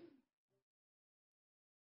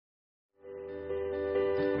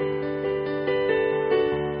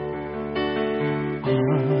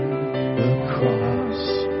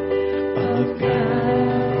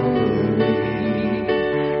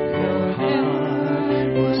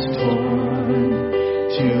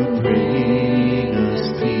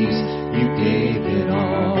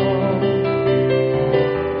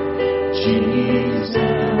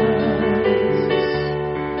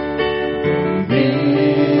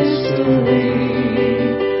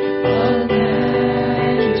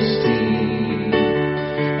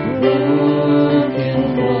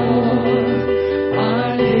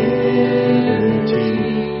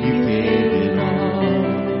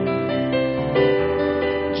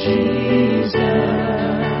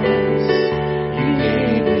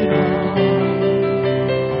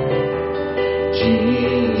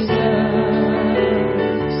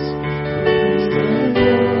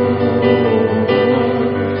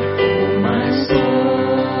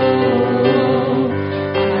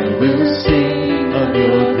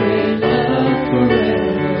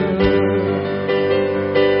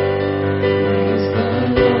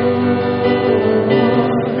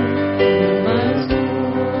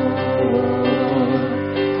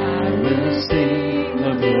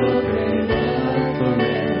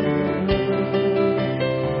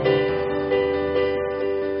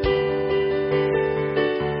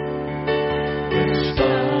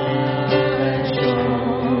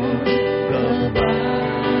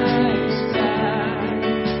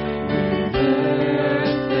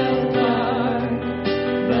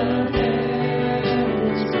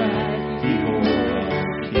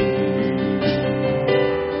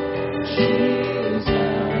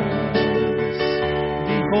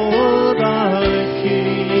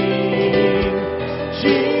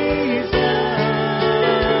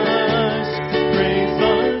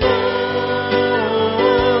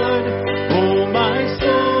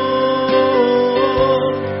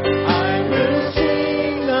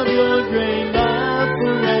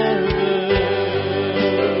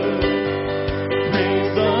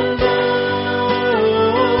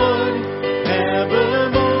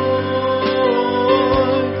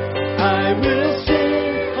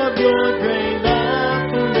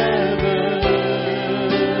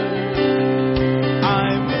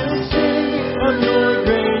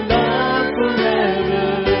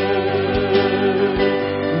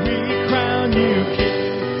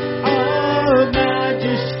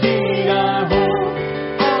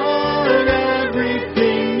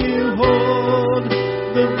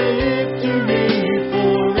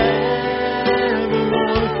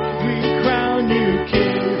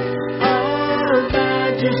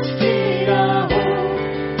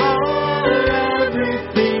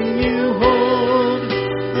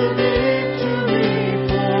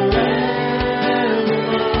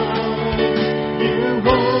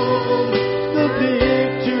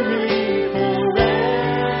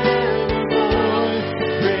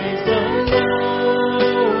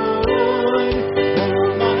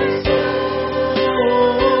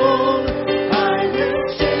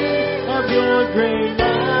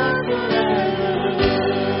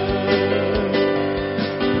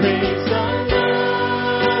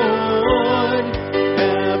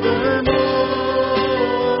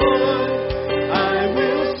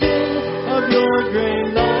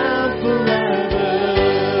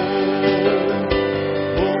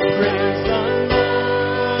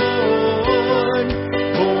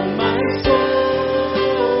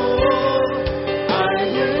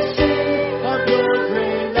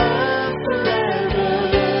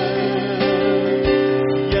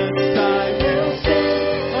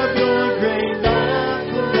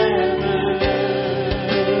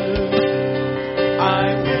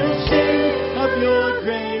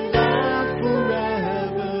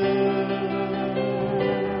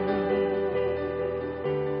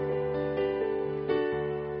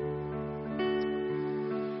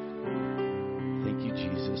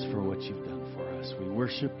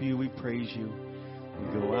 worship you, we praise you.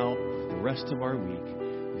 We go out the rest of our week.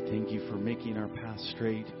 We thank you for making our path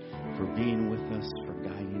straight, for being with us, for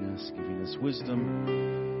guiding us, giving us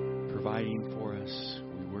wisdom, providing for us.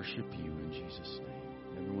 We worship you in Jesus'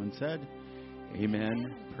 name. Everyone said,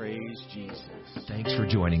 amen. Praise Jesus. Thanks for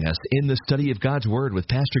joining us in the study of God's Word with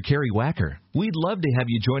Pastor Kerry Wacker. We'd love to have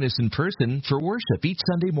you join us in person for worship each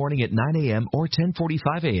Sunday morning at 9 a.m. or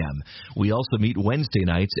 10:45 a.m. We also meet Wednesday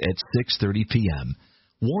nights at 6:30 p.m.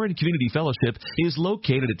 Warren Community Fellowship is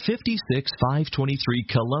located at 56523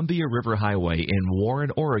 Columbia River Highway in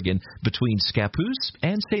Warren, Oregon, between Scappoose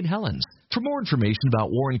and St. Helens. For more information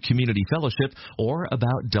about Warren Community Fellowship or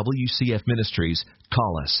about WCF Ministries,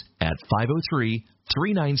 call us at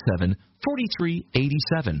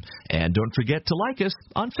 503-397-4387. And don't forget to like us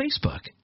on Facebook.